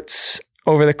sports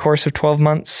over the course of 12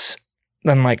 months,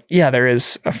 then like, yeah, there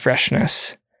is a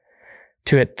freshness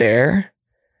to it there.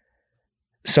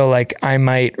 So like I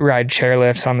might ride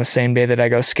chairlifts on the same day that I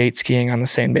go skate skiing, on the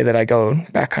same day that I go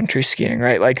backcountry skiing,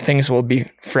 right? Like things will be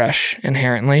fresh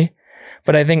inherently.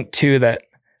 But I think too that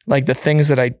like the things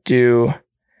that I do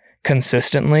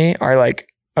consistently are like,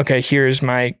 okay, here's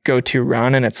my go-to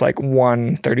run, and it's like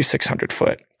 3,600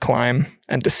 foot climb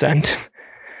and descent.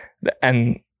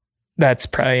 And that's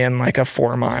probably in like a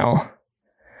 4-mile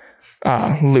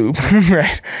loop,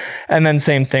 right? And then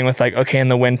same thing with like, okay, in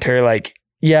the winter, like,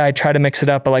 yeah, I try to mix it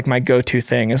up, but like my go-to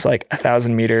thing is like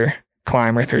 1,000 meter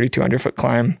climb or 3,200 foot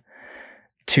climb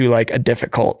to like a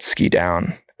difficult ski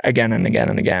down again and again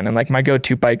and again. And like my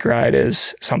go-to bike ride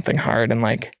is something hard. And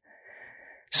like,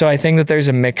 so I think that there's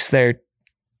a mix there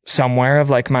somewhere of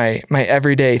like my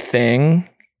everyday thing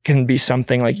can be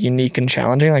something like unique and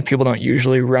challenging. Like people don't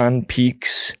usually run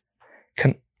peaks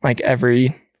like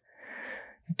every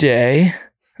day.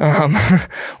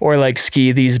 or like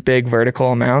ski these big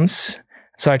vertical amounts.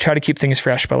 So I try to keep things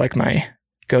fresh, but like my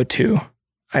go-to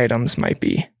items might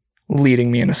be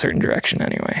leading me in a certain direction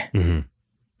anyway. Mm-hmm.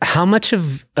 How much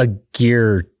of a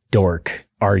gear dork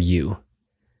are you?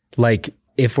 Like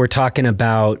if we're talking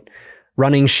about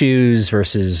running shoes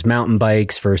versus mountain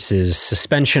bikes versus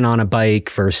suspension on a bike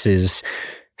versus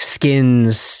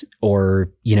skins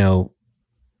or,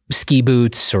 ski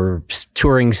boots or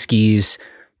touring skis.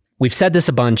 We've said this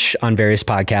a bunch on various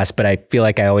podcasts, but I feel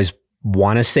like I always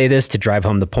want to say this to drive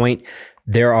home the point.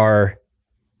 There are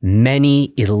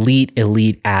many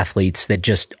elite athletes that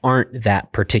just aren't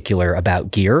that particular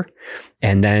about gear.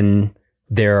 And then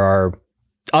there are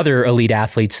other elite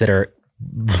athletes that are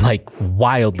like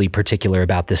wildly particular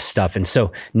about this stuff. And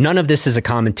so none of this is a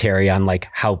commentary on like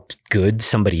how good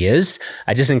somebody is.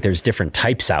 I just think there's different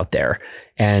types out there.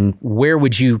 And where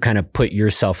would you kind of put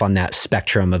yourself on that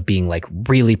spectrum of being like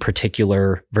really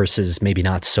particular versus maybe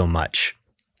not so much?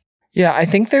 Yeah, I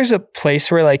think there's a place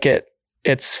where like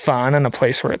it's fun and a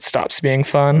place where it stops being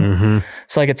fun. Mm-hmm.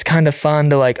 So like it's kind of fun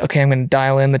to like, okay, I'm going to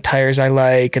dial in the tires I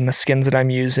like and the skins that I'm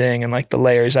using and like the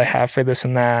layers I have for this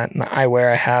and that and the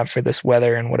eyewear I have for this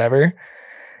weather and whatever.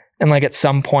 And like at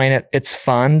some point it's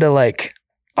fun to like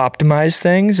optimize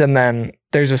things, and then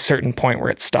there's a certain point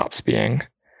where it stops being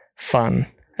fun.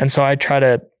 And so I try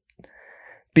to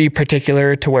be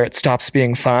particular to where it stops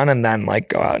being fun and then like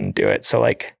go out and do it. So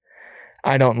like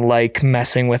I don't like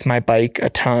messing with my bike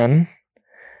a ton.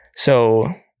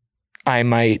 So I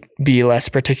might be less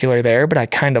particular there, but I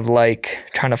kind of like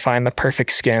trying to find the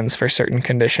perfect skins for certain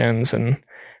conditions and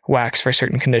wax for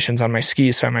certain conditions on my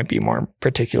skis. So I might be more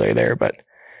particular there, but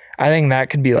I think that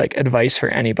could be like advice for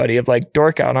anybody of like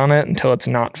dork out on it until it's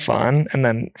not fun and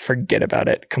then forget about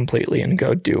it completely and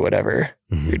go do whatever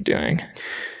you're doing.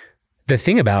 The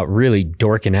thing about really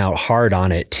dorking out hard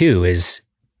on it too is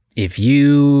if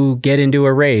you get into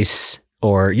a race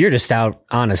or you're just out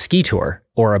on a ski tour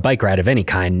or a bike ride of any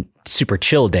kind, super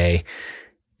chill day,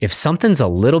 if something's a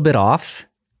little bit off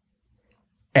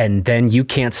and then you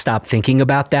can't stop thinking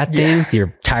about that thing,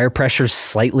 your tire pressure's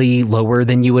slightly lower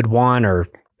than you would want, or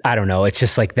I don't know, it's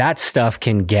just like that stuff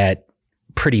can get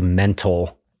pretty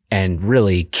mental and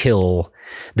really kill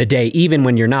the day, even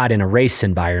when you're not in a race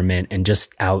environment and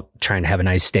just out trying to have a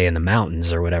nice day in the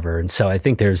mountains or whatever. And so I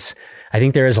think there is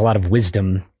a lot of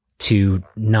wisdom to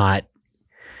not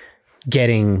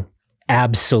getting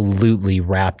absolutely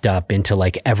wrapped up into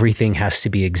like everything has to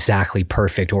be exactly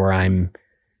perfect or I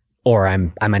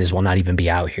might as well not even be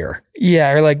out here.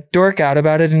 Yeah, or like dork out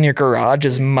about it in your garage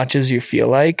as much as you feel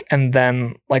like, and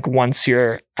then like once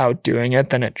you're out doing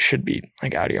it, then it should be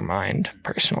like out of your mind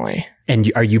personally.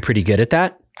 And are you pretty good at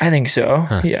that? I think so.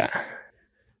 Huh. Yeah.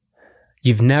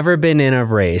 You've never been in a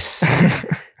race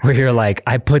where you're like,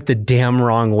 I put the damn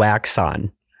wrong wax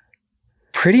on.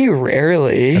 Pretty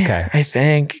rarely, okay. I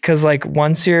think, because like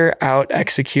once you're out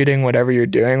executing whatever you're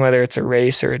doing, whether it's a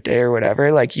race or a day or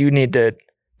whatever, like you need to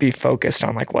be focused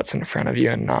on like what's in front of you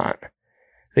and not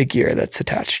the gear that's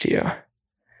attached to you.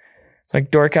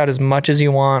 Like dork out as much as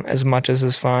you want, as much as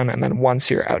is fun, and then once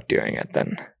you're out doing it,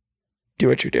 then do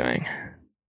what you're doing.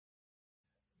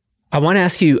 I want to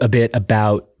ask you a bit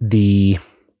about the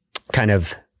kind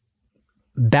of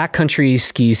backcountry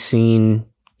ski scene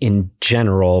in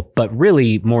general, but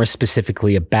really more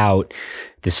specifically about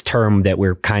this term that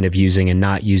we're kind of using and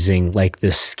not using, like the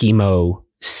skimo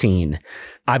scene.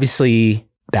 Obviously,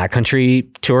 backcountry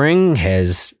touring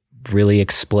has really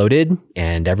exploded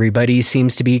and everybody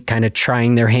seems to be kind of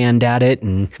trying their hand at it.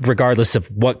 And regardless of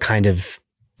what kind of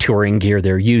touring gear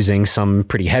they're using, some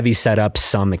pretty heavy setups,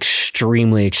 some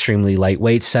extremely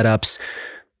lightweight setups.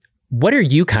 What are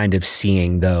you kind of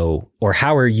seeing though, or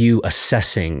how are you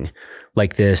assessing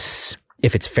like this,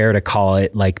 if it's fair to call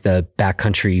it like the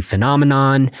backcountry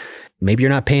phenomenon? Maybe you're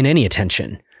not paying any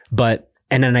attention,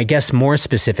 and then I guess more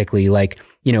specifically, like,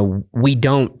 we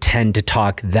don't tend to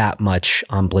talk that much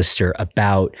on Blister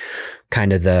about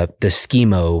kind of the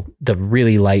skimo, the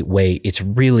really lightweight. It's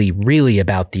really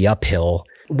about the uphill.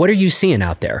 What are you seeing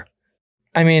out there?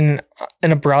 I mean,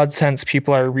 in a broad sense,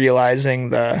 people are realizing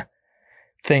the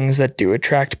things that do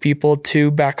attract people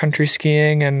to backcountry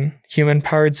skiing and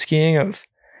human-powered skiing, of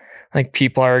like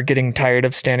people are getting tired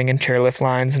of standing in chairlift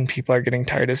lines and people are getting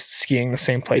tired of skiing the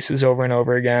same places over and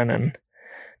over again, and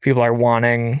people are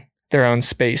wanting their own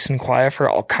space and quiet for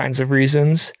all kinds of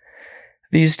reasons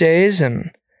these days.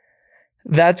 And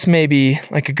that's maybe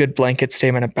like a good blanket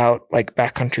statement about like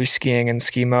backcountry skiing and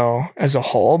skimo as a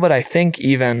whole. But I think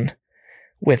even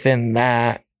within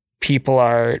that, people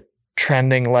are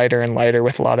trending lighter and lighter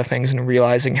with a lot of things and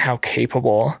realizing how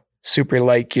capable super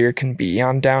light gear can be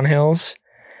on downhills.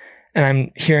 And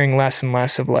I'm hearing less and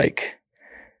less of like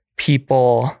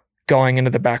people going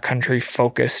into the backcountry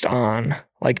focused on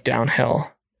like downhill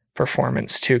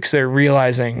performance too, because they're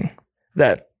realizing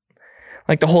that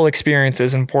like the whole experience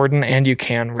is important and you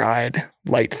can ride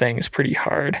light things pretty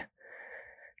hard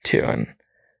too. And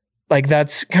like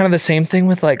that's kind of the same thing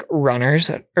with like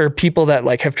runners or people that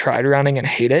like have tried running and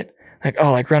hate it. Like,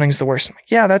 oh, like running's the worst. I'm like,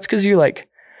 yeah, that's because you like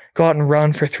go out and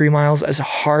run for 3 miles as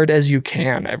hard as you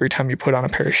can every time you put on a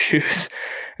pair of shoes.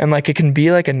 And like it can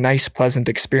be like a nice, pleasant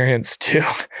experience too.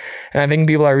 And I think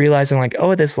people are realizing like,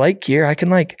 oh, this light gear, I can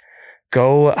like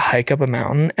go hike up a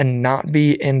mountain and not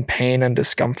be in pain and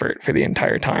discomfort for the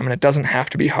entire time. And it doesn't have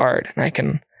to be hard. And I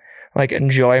can like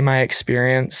enjoy my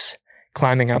experience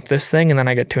climbing up this thing. And then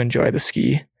I get to enjoy the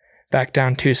ski back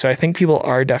down too. So I think people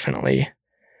are definitely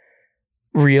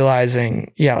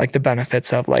realizing, yeah, like the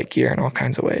benefits of light gear in all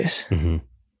kinds of ways. Mm-hmm.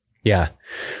 Yeah.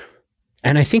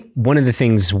 And I think one of the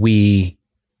things we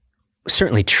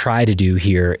certainly try to do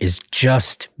here is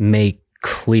just make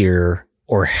clear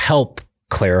or help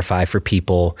clarify for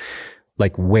people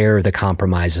like where the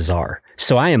compromises are.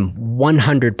 So I am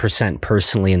 100%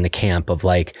 personally in the camp of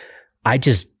like, I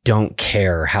just don't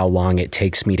care how long it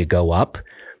takes me to go up,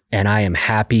 and I am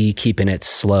happy keeping it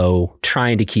slow,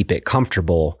 trying to keep it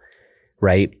comfortable,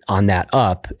 right, on that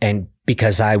up, and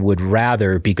because I would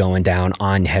rather be going down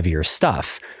on heavier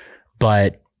stuff.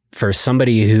 But for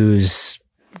somebody who's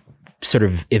sort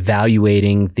of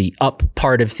evaluating the up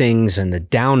part of things and the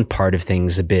down part of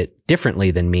things a bit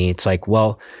differently than me, it's like,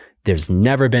 well, there's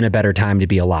never been a better time to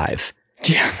be alive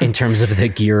in terms of the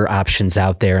gear options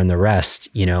out there and the rest,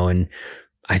 you know, and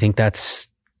I think that's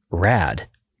rad.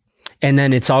 And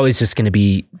then it's always just going to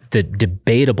be the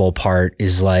debatable part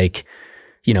is like,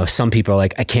 you know, some people are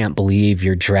like, I can't believe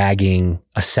you're dragging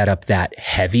a setup that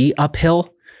heavy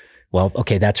uphill. Well,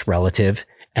 okay, that's relative.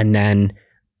 And then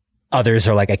others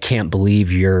are like, I can't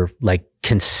believe you're like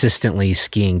consistently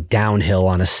skiing downhill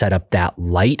on a setup that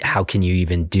light. How can you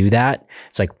even do that?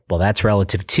 It's like, well, that's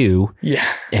relative too. Yeah.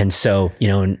 And so, you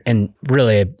know, and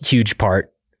really a huge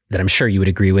part that I'm sure you would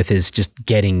agree with is just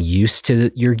getting used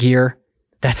to your gear.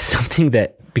 That's something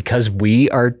that, because we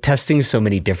are testing so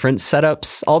many different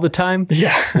setups all the time,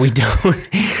 we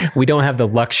don't have the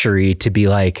luxury to be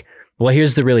like, well,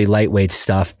 here's the really lightweight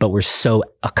stuff, but we're so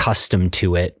accustomed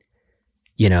to it,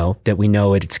 you know, that we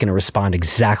know it's going to respond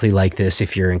exactly like this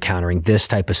if you're encountering this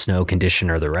type of snow condition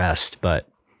or the rest. But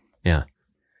yeah.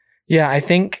 Yeah, I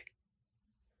think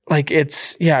like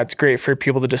it's great for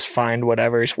people to just find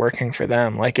whatever's working for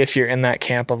them. Like if you're in that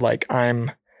camp of like,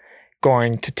 I'm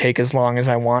going to take as long as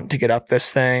I want to get up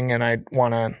this thing and I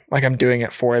want to, like, I'm doing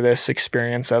it for this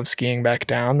experience of skiing back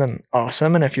down, then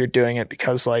awesome. And if you're doing it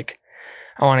because like,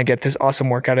 I want to get this awesome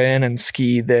workout in and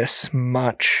ski this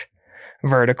much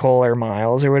vertical or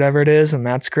miles or whatever it is, and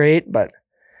that's great. But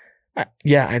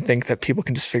I think that people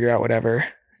can just figure out whatever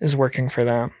is working for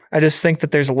them. I just think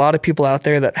that there's a lot of people out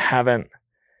there that haven't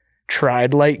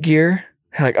tried light gear.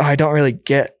 They're like, oh, I don't really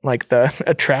get like the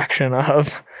attraction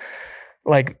of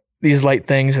like these light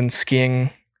things and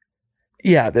skiing,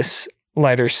 this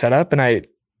lighter setup. And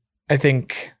I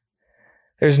think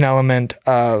there's an element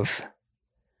of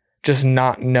just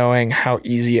not knowing how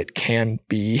easy it can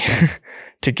be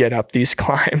to get up these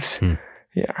climbs.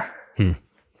 Yeah.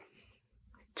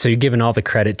 So you're giving all the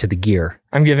credit to the gear.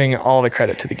 I'm giving all the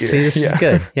credit to the gear. See, this is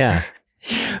good. Yeah.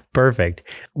 Perfect.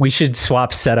 We should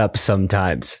swap setups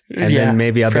sometimes. And then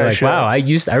maybe I'll be like, wow, I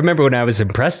remember when I was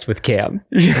impressed with Cam.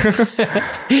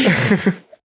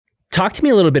 Talk to me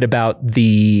a little bit about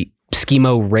the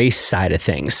Skimo race side of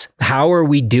things. How are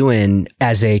we doing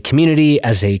as a community,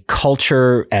 as a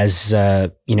culture, as,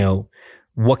 you know,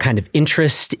 what kind of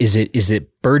interest? Is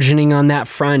it burgeoning on that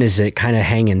front? Is it kind of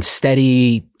hanging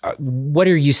steady? What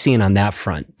are you seeing on that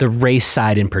front? The race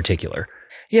side in particular.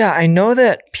 Yeah, I know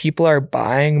that people are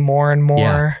buying more and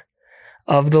more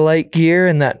of the light gear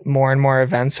and that more and more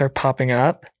events are popping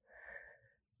up.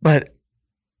 But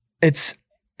it's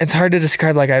hard to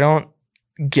describe. Like, I don't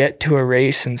get to a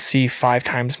race and see 5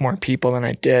 times more people than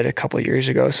I did a couple of years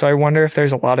ago. So I wonder if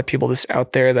there's a lot of people just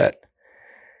out there that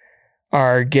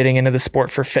are getting into the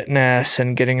sport for fitness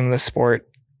and getting into the sport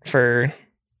for,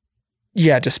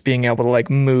 just being able to like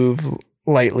move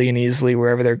lightly and easily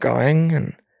wherever they're going.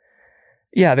 And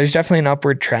yeah, there's definitely an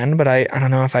upward trend, but I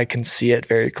don't know if I can see it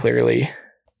very clearly.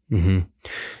 Mm-hmm.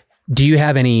 Do you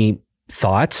have any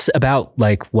thoughts about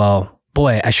like, well,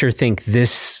 boy, I sure think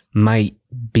this might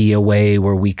be a way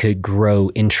where we could grow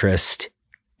interest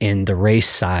in the race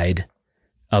side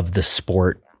of the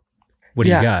sport? What do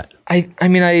you got? I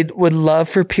mean, I would love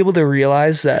for people to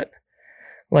realize that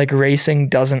like racing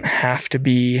doesn't have to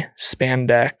be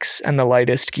spandex and the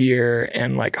lightest gear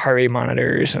and like heart rate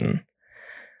monitors and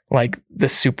like the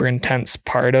super intense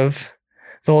part of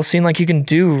the whole scene. Like you can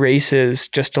do races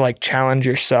just to like challenge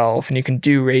yourself, and you can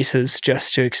do races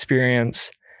just to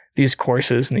experience these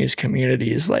courses and these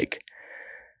communities. Like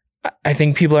I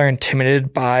think people are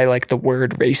intimidated by like the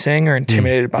word racing or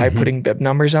intimidated by putting bib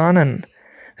numbers on. And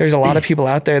there's a lot of people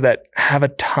out there that have a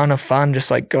ton of fun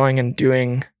just like going and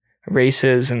doing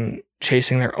races and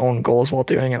chasing their own goals while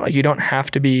doing it. Like you don't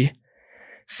have to be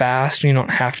fast, and you don't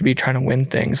have to be trying to win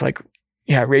things. Like,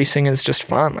 yeah, racing is just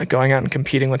fun. Like going out and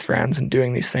competing with friends and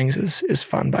doing these things is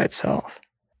fun by itself.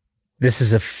 This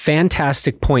is a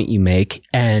fantastic point you make.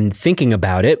 And thinking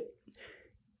about it,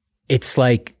 it's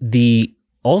like the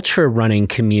ultra running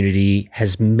community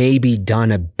has maybe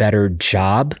done a better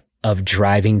job of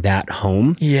driving that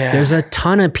home. Yeah. There's a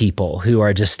ton of people who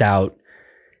are just out,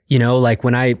 like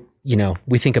when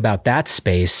we think about that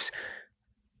space,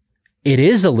 it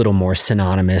is a little more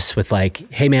synonymous with like,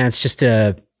 hey man, it's just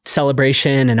a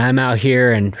celebration and I'm out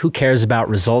here and who cares about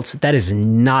results? That is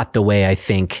not the way I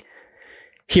think,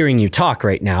 hearing you talk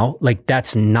right now. Like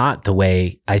that's not the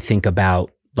way I think about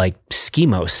like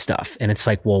skimo stuff. And it's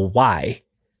like, well, why?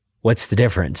 What's the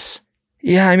difference?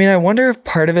 Yeah. I mean, I wonder if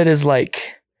part of it is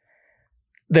like,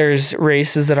 there's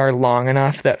races that are long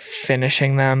enough that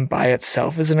finishing them by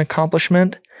itself is an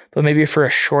accomplishment, but maybe for a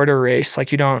shorter race,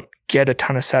 like you don't get a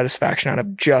ton of satisfaction out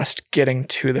of just getting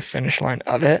to the finish line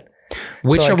of it.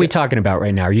 Which are we talking about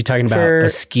right now? Are you talking about a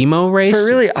skimo race? For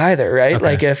really either, right? Okay.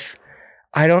 Like if,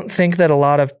 I don't think that a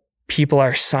lot of people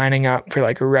are signing up for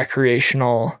like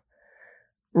recreational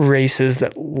races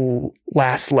that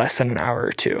last less than an hour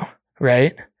or two,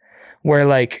 right? Where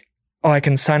like, oh, I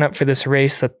can sign up for this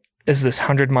race that is this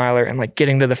 100-miler and like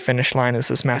getting to the finish line is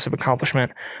this massive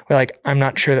accomplishment. Where like, I'm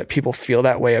not sure that people feel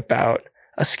that way about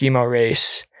a skimo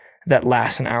race that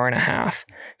lasts an hour and a half,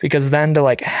 because then to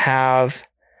like have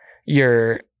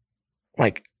your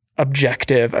like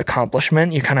objective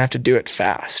accomplishment, you kind of have to do it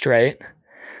fast, right?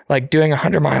 Like doing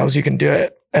 100 miles, you can do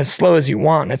it as slow as you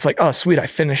want. It's like, oh, sweet, I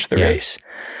finished the race.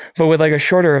 But with like a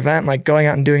shorter event, like going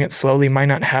out and doing it slowly might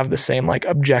not have the same like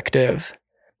objective,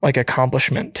 like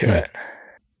accomplishment to it.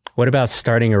 What about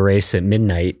starting a race at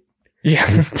midnight? Yeah.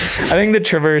 I think the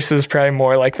Traverse is probably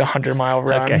more like the 100-mile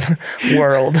run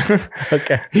world.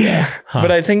 Okay. Yeah. Huh.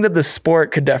 But I think that the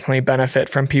sport could definitely benefit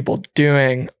from people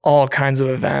doing all kinds of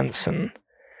events and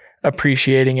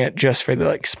appreciating it just for the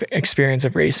like experience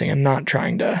of racing and not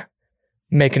trying to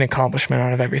make an accomplishment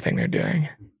out of everything they're doing.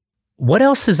 What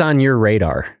else is on your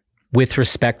radar with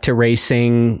respect to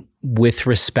racing, with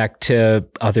respect to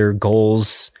other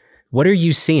goals? What are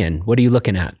you seeing? What are you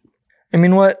looking at? I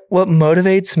mean, what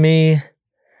motivates me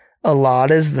a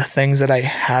lot is the things that I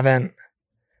haven't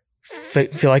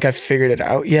feel like I've figured it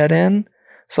out yet in.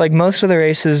 So like most of the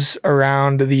races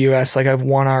around the US, like I've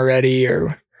won already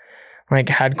or like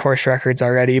had course records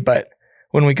already. But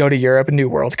when we go to Europe and do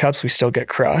World Cups, we still get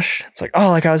crushed. It's like,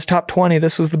 oh, like I was top 20.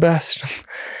 This was the best.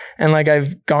 And like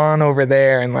I've gone over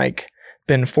there and like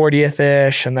been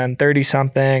 40th-ish and then 30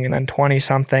 something and then 20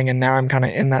 something. And now I'm kind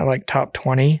of in that like top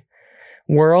 20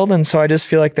 world. And so I just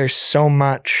feel like there's so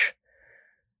much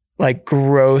like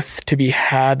growth to be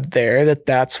had there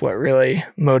that's what really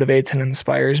motivates and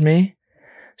inspires me.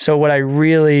 So what I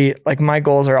really like, my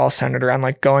goals are all centered around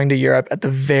like going to Europe at the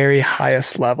very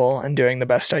highest level and doing the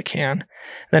best I can.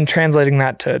 Then translating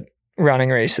that to running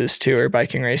races too, or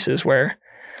biking races where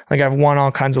like I've won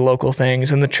all kinds of local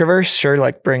things, and the Traverse sure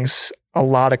like brings a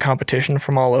lot of competition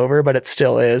from all over, but it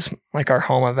still is like our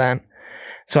home event.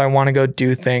 So I want to go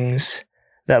do things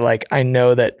that like I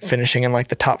know that finishing in like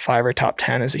the top 5 or top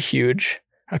 10 is a huge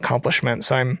accomplishment.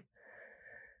 So I'm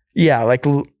like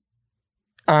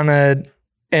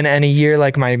in any year,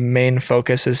 like my main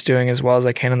focus is doing as well as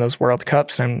I can in those World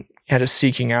Cups, and I'm just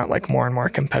seeking out like more and more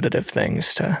competitive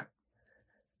things to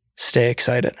stay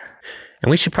excited. And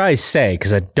we should probably say,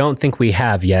 because I don't think we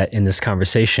have yet in this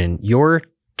conversation, you're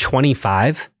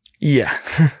 25. Yeah.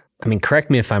 I mean,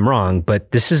 correct me if I'm wrong,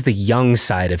 but this is the young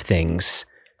side of things.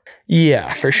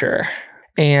 Yeah, for sure.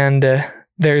 And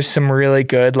there's some really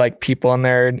good like people in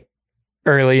their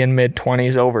early and mid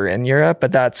 20s over in Europe,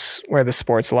 but that's where the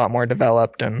sport's a lot more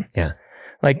developed. And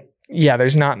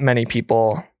there's not many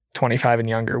people 25 and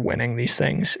younger winning these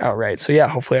things outright. So yeah,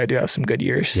 hopefully I do have some good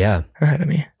years ahead of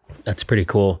me. That's pretty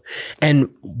cool. And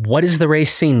what does the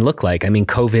race scene look like? I mean,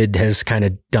 COVID has kind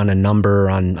of done a number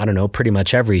on, I don't know, pretty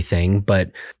much everything,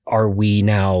 but are we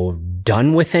now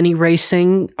done with any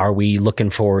racing? Are we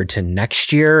looking forward to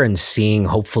next year and seeing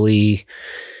hopefully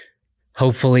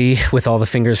hopefully with all the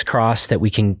fingers crossed that we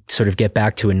can sort of get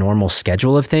back to a normal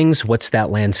schedule of things. What's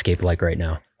that landscape like right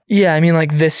now? Yeah, I mean,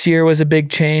 like this year was a big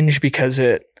change because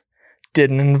it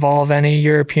didn't involve any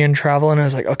European travel. And I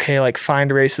was like, okay, like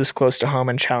find races close to home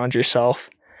and challenge yourself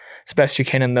as best you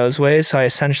can in those ways. So I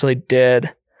essentially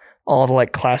did all the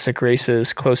like classic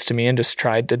races close to me and just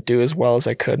tried to do as well as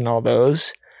I could in all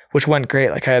those, which went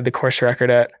great. Like I had the course record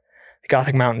at the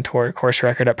Gothic Mountain Tour, course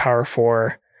record at Power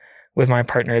 4 with my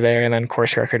partner there, and then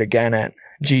course record again at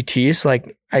GT. So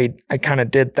like I kind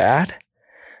of did that,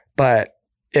 but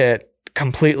it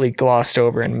completely glossed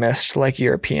over and missed like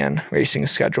European racing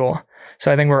schedule. So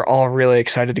I think we're all really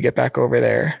excited to get back over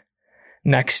there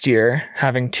next year,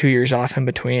 having 2 years off in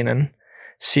between and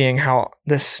seeing how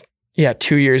this,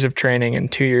 2 years of training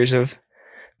and 2 years of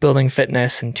building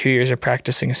fitness and 2 years of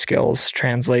practicing skills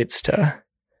translates to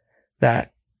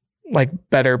that like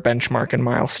better benchmark and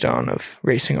milestone of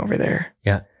racing over there.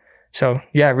 Yeah. So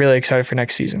really excited for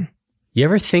next season. You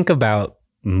ever think about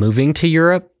moving to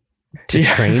Europe to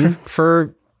train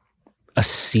for a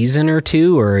season or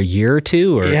two or a year or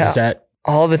two? Or is that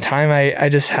all the time? I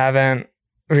just haven't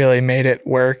really made it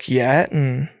work yet.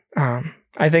 And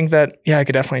I think that, I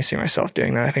could definitely see myself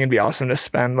doing that. I think it'd be awesome to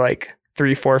spend like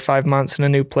 3, 4, 5 months in a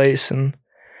new place and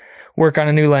work on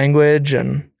a new language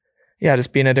and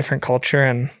just be in a different culture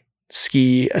and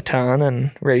ski a ton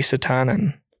and race a ton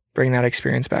and bring that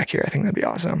experience back here. I think that'd be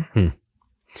awesome.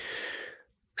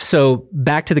 So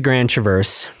back to the Grand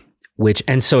Traverse,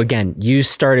 so again, you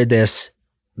started this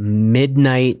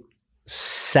midnight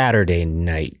Saturday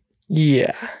night.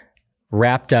 Yeah.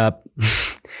 Wrapped up.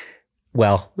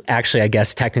 Well, actually, I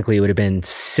guess technically it would have been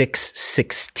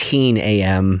 6:16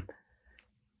 a.m.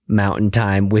 Mountain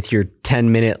Time with your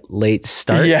 10-minute late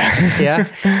start. Yeah.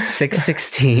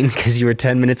 6:16 because you were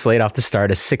 10 minutes late off the start,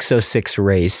 a 6:06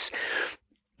 race.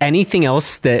 Anything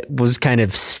else that was kind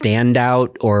of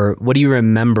standout, or what do you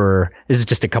remember? This is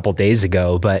just a couple days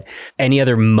ago, but any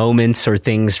other moments or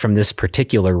things from this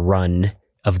particular run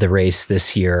of the race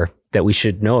this year that we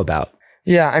should know about?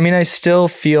 Yeah, I mean, I still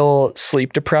feel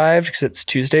sleep deprived because it's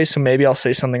Tuesday, so maybe I'll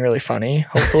say something really funny,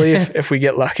 hopefully, if we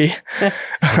get lucky.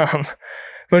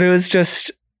 But it was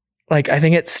just, like, I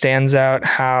think it stands out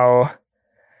how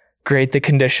great the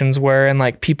conditions were, and,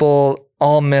 like, people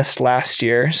all missed last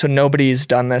year, so nobody's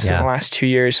done this in the last 2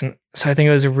 years. And so I think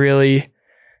it was really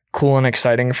cool and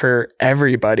exciting for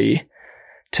everybody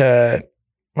to,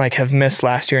 like, have missed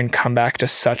last year and come back to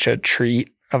such a treat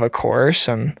of a course.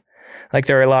 And like,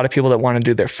 there were a lot of people that want to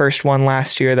do their first one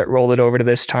last year that rolled it over to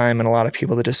this time, and a lot of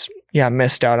people that just,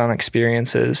 missed out on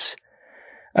experiences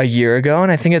a year ago.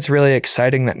 And I think it's really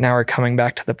exciting that now we're coming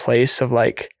back to the place of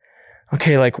like,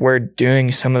 okay, like we're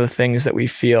doing some of the things that we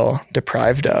feel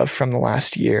deprived of from the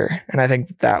last year. And I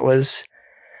think that was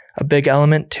a big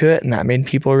element to it, and that made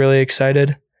people really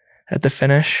excited at the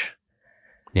finish.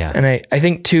 Yeah. And I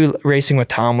think too, racing with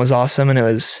Tom was awesome. And it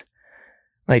was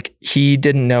like, he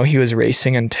didn't know he was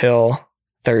racing until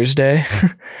Thursday.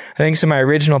 I think so. My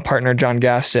original partner, John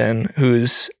Gaston,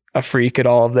 who's a freak at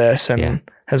all of this and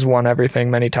has won everything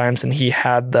many times, and he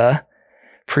had the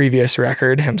previous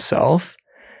record himself,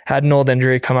 had an old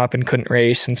injury come up and couldn't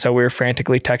race. And so we were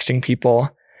frantically texting people,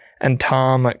 and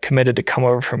Tom committed to come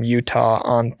over from Utah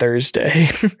on Thursday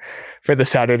for the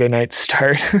Saturday night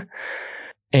start.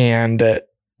 And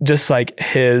just like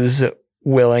his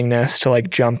willingness to like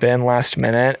jump in last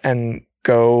minute and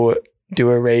go do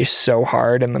a race so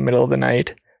hard in the middle of the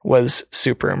night was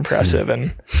super impressive.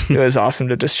 And it was awesome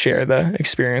to just share the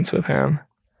experience with him.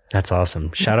 That's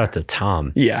awesome. Shout out to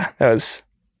Tom. Yeah, that was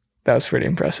pretty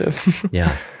impressive.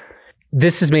 Yeah.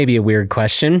 This is maybe a weird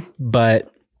question,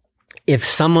 but if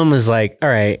someone was like, all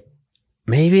right,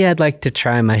 maybe I'd like to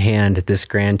try my hand at this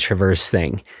Grand Traverse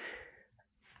thing,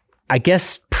 I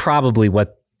guess probably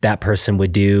what that person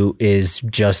would do is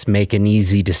just make an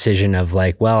easy decision of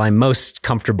like, well, I'm most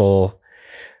comfortable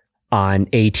on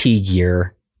AT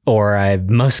gear, or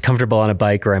I'm most comfortable on a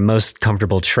bike, or I'm most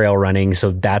comfortable trail running.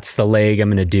 So that's the leg I'm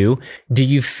going to do. Do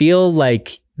you feel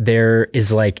like there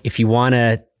is like, if you want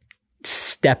to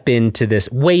step into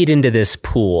this, wade into this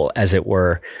pool, as it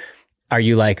were, are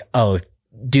you like, oh,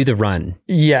 do the run?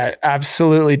 Yeah,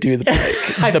 absolutely do the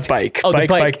bike. The bike. Oh,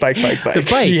 bike. The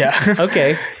bike. Yeah.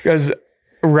 Okay. Because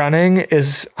running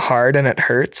is hard and it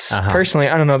hurts. Personally,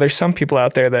 I don't know. There's some people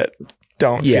out there that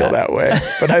don't feel that way,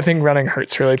 but I think running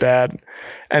hurts really bad.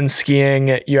 And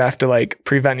skiing, you have to like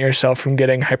prevent yourself from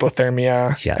getting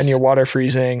hypothermia and your water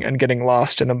freezing and getting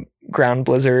lost in a ground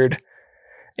blizzard,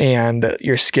 and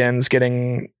your skin's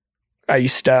getting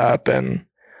iced up and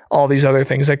all these other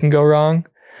things that can go wrong.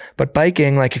 But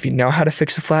biking, like if you know how to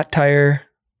fix a flat tire,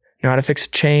 know how to fix a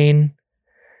chain,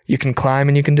 you can climb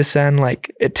and you can descend.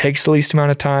 Like it takes the least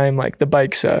amount of time. Like the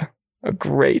bike's a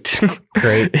great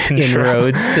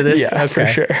inroads to this. Yeah, for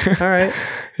sure. All right.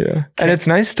 Yeah. Okay. And it's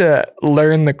nice to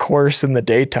learn the course in the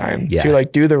daytime to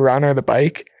like do the run or the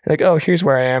bike. Like, oh, here's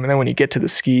where I am. And then when you get to the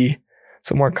ski,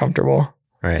 it's more comfortable.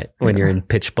 Right. When you're in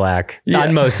pitch black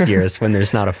on most years when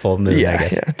there's not a full moon, I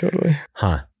guess. Yeah, totally.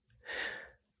 Huh.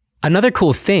 Another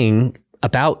cool thing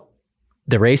about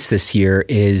the race this year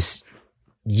is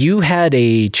you had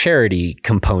a charity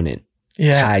component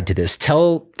tied to this.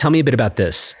 Tell me a bit about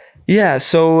this. Yeah,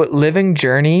 so Living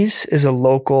Journeys is a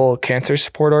local cancer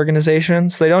support organization.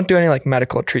 So they don't do any like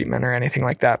medical treatment or anything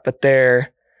like that, but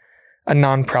they're a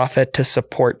nonprofit to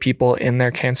support people in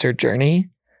their cancer journey.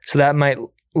 So that might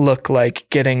look like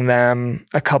getting them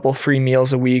a couple free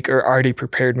meals a week or already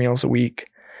prepared meals a week.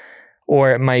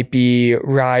 Or it might be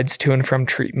rides to and from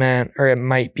treatment, or it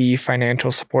might be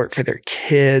financial support for their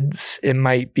kids. It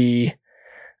might be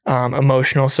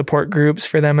emotional support groups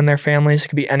for them and their families. It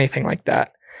could be anything like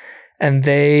that. And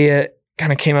they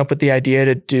kind of came up with the idea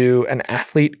to do an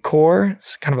athlete core,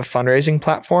 it's kind of a fundraising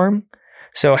platform.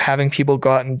 So having people go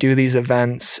out and do these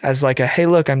events as like a, hey,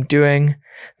 look, I'm doing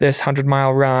this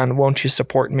 100-mile run. Won't you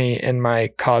support me in my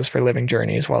cause for Living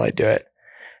Journeys while I do it?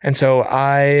 And so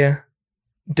I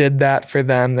did that for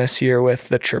them this year with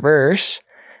the Traverse.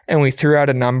 And we threw out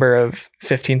a number of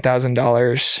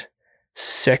 $15,000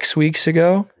 6 weeks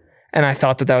ago. And I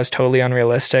thought that was totally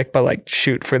unrealistic, but like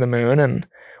shoot for the moon. And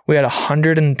we had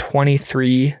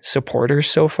 123 supporters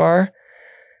so far,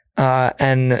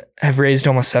 and have raised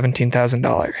almost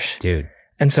 $17,000. Dude.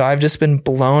 And so I've just been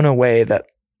blown away that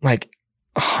like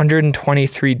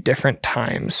 123 different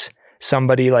times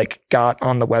somebody like got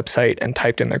on the website and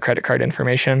typed in their credit card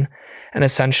information and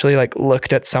essentially like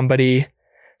looked at somebody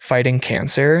fighting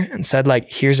cancer and said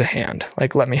like, here's a hand,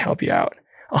 like, let me help you out.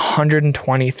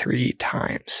 123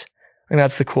 times. And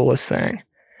that's the coolest thing.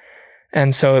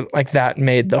 And so like that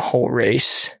made the whole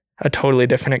race a totally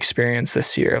different experience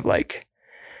this year of like,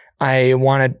 I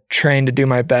want to train to do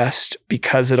my best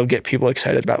because it'll get people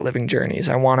excited about Living Journeys.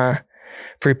 I want to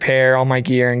prepare all my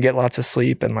gear and get lots of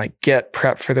sleep and like get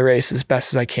prepped for the race as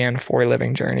best as I can for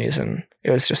Living Journeys. And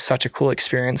it was just such a cool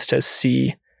experience to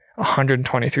see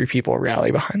 123 people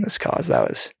rally behind this cause. That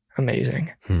was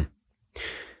amazing.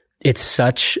 It's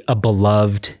such a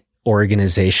beloved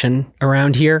organization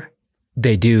around here.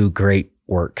 They do great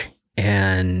work,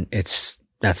 and that's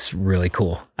really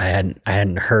cool. I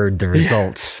hadn't heard the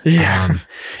results. Yeah.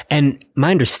 And my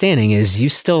understanding is you're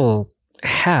still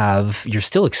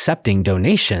accepting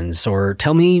donations, or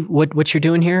tell me what you're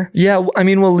doing here. Yeah. I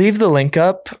mean, we'll leave the link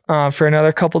up for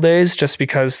another couple days just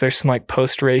because there's some like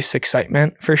post-race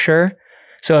excitement for sure.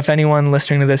 So if anyone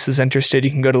listening to this is interested,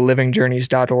 you can go to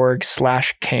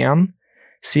livingjourneys.org/CAM,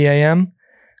 CAM.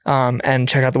 And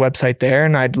check out the website there.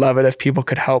 And I'd love it if people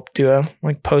could help do a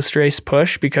like post-race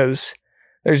push because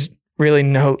there's really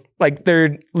no, like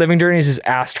their Living Journeys is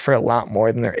asked for a lot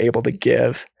more than they're able to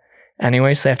give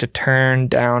anyway. So they have to turn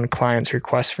down clients'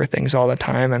 requests for things all the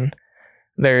time. And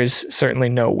there's certainly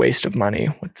no waste of money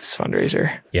with this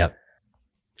fundraiser. Yep.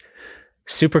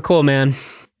 Super cool, man.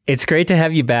 It's great to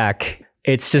have you back.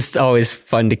 It's just always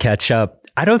fun to catch up.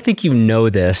 I don't think you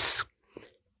know this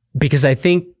because I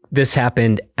think this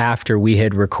happened after we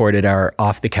had recorded our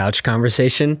off the couch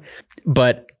conversation,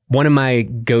 but one of my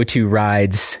go-to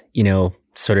rides,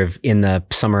 sort of in the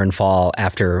summer and fall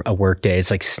after a work day is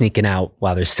like sneaking out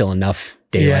while there's still enough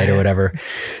daylight or whatever.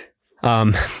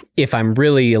 If I'm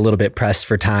really a little bit pressed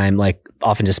for time, like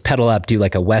often just pedal up, do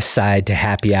like a west side to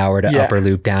Happy Hour to Upper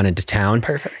Loop down into town.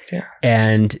 Perfect. Yeah.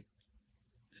 And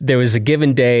there was a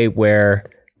given day where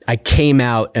I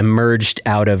emerged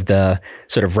out of the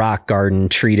sort of rock garden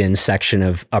treat-in section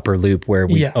of Upper Loop where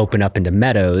we open up into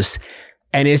meadows.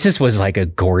 And it just was like a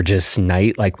gorgeous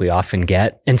night like we often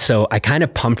get. And so I kind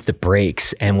of pumped the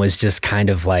brakes and was just kind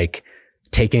of like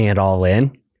taking it all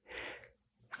in.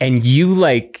 And you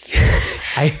like,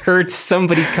 I heard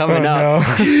somebody coming up.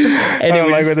 No. And I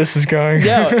don't like where this is going.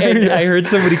 No, and I heard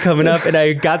somebody coming up and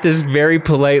I got this very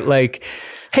polite like,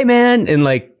 hey man, and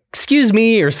like, excuse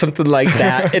me, or something like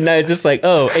that. And I was just like,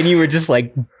 oh, and you were just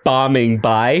like bombing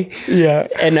by. Yeah.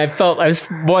 And I was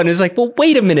like, well,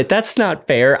 wait a minute. That's not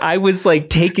fair. I was like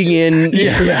taking in.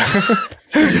 Yeah.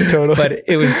 Totally. But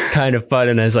it was kind of fun.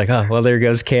 And I was like, oh, well, there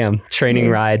goes Cam, training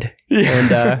ride.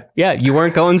 Yeah. And you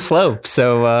weren't going slow.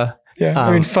 So,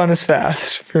 I mean, fun is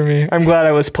fast for me. I'm glad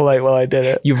I was polite while I did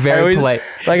it. You're very polite.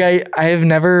 Like I have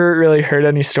never really heard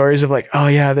any stories of like, oh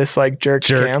yeah, this like jerk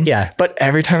Cam. Yeah. But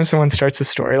every time someone starts a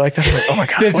story like that, I'm like, oh my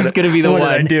God, this is going to be the one.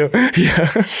 What did I do?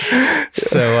 Yeah.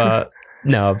 So,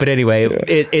 no, but anyway,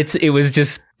 it was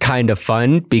just kind of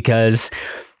fun because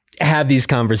have these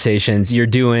conversations, you're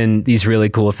doing these really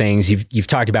cool things. You've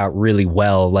talked about really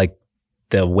well, like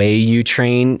the way you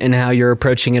train and how you're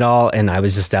approaching it all. And I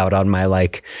was just out on my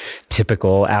like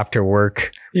typical after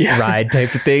work ride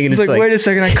type of thing. And it's like, wait a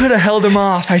second, I could have held him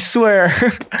off, I swear.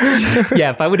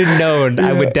 Yeah, if I would have known,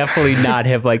 I would definitely not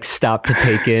have like stopped to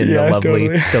take in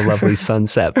the lovely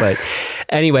sunset. But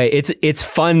anyway, it's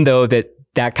fun though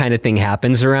that kind of thing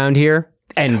happens around here.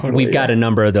 And we've got a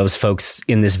number of those folks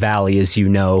in this valley, as you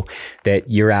know, that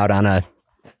you're out on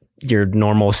your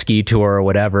normal ski tour or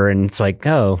whatever, and it's like,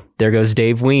 oh, there goes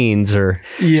Dave Weens or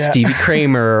Stevie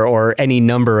Kramer or any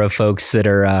number of folks that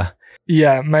are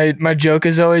my joke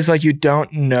is always like, you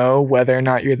don't know whether or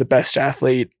not you're the best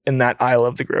athlete in that aisle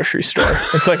of the grocery store.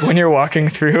 It's like when you're walking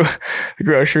through the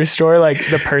grocery store, like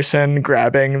the person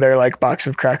grabbing their like box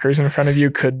of crackers in front of you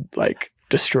could like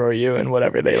destroy you in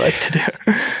whatever they like to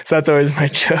do. So that's always my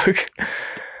joke.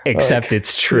 Except like,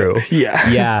 it's true.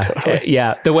 Yeah. Totally.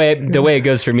 Yeah. The way it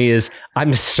goes for me is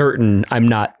I'm certain I'm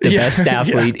not the best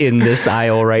athlete in this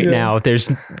aisle right now.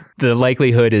 The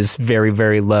likelihood is very,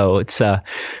 very low. It's the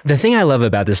thing I love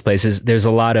about this place is there's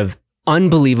a lot of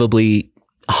unbelievably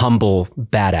humble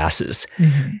badasses.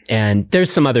 Mm-hmm. And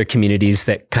there's some other communities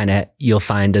that kind of you'll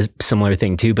find a similar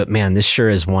thing too, but man, this sure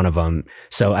is one of them.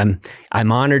 So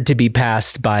I'm honored to be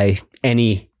passed by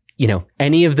any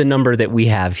of the number that we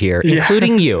have here,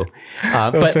 including you.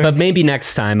 But maybe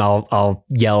next time I'll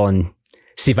yell and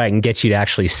see if I can get you to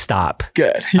actually stop.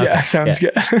 Good. Yeah, sounds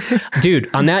good. Dude,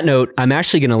 on that note, I'm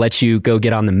actually going to let you go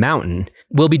get on the mountain.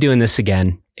 We'll be doing this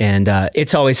again. And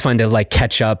it's always fun to like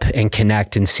catch up and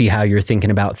connect and see how you're thinking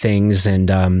about things.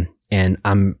 And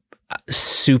I'm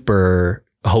super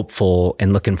hopeful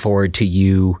and looking forward to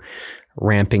you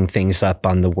ramping things up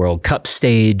on the World Cup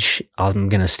stage. I'm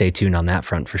going to stay tuned on that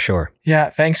front for sure. Yeah,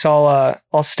 thanks. I'll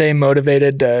stay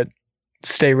motivated to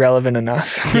stay relevant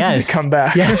enough to come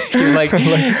back. Yeah, you're like, oh,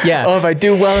 if I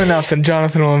do well enough, then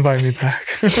Jonathan will invite me back.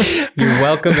 You're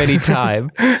welcome anytime.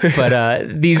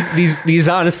 But these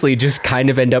honestly just kind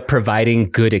of end up providing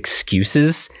good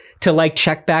excuses to like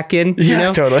check back in, you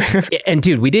know? Totally. And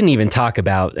dude, we didn't even talk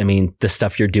about, the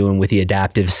stuff you're doing with the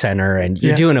Adaptive Center, and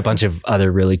you're doing a bunch of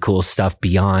other really cool stuff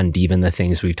beyond even the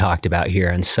things we've talked about here.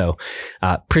 And so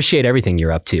appreciate everything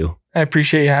you're up to. I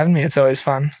appreciate you having me. It's always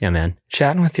fun. Yeah, man.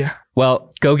 Chatting with you.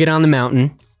 Well, go get on the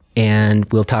mountain and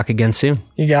we'll talk again soon.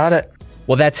 You got it.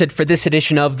 Well, that's it for this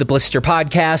edition of the Blister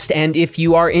Podcast. And if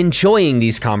you are enjoying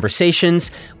these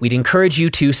conversations, we'd encourage you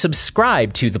to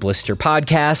subscribe to the Blister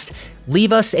Podcast,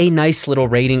 leave us a nice little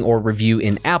rating or review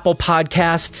in Apple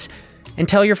Podcasts, and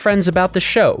tell your friends about the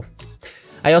show.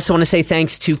 I also want to say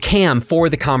thanks to Cam for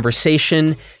the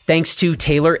conversation, thanks to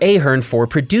Taylor Ahern for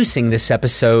producing this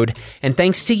episode, and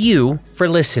thanks to you for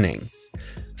listening.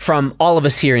 From all of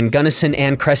us here in Gunnison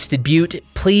and Crested Butte,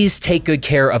 please take good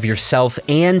care of yourself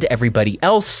and everybody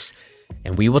else,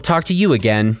 and we will talk to you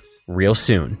again real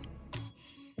soon.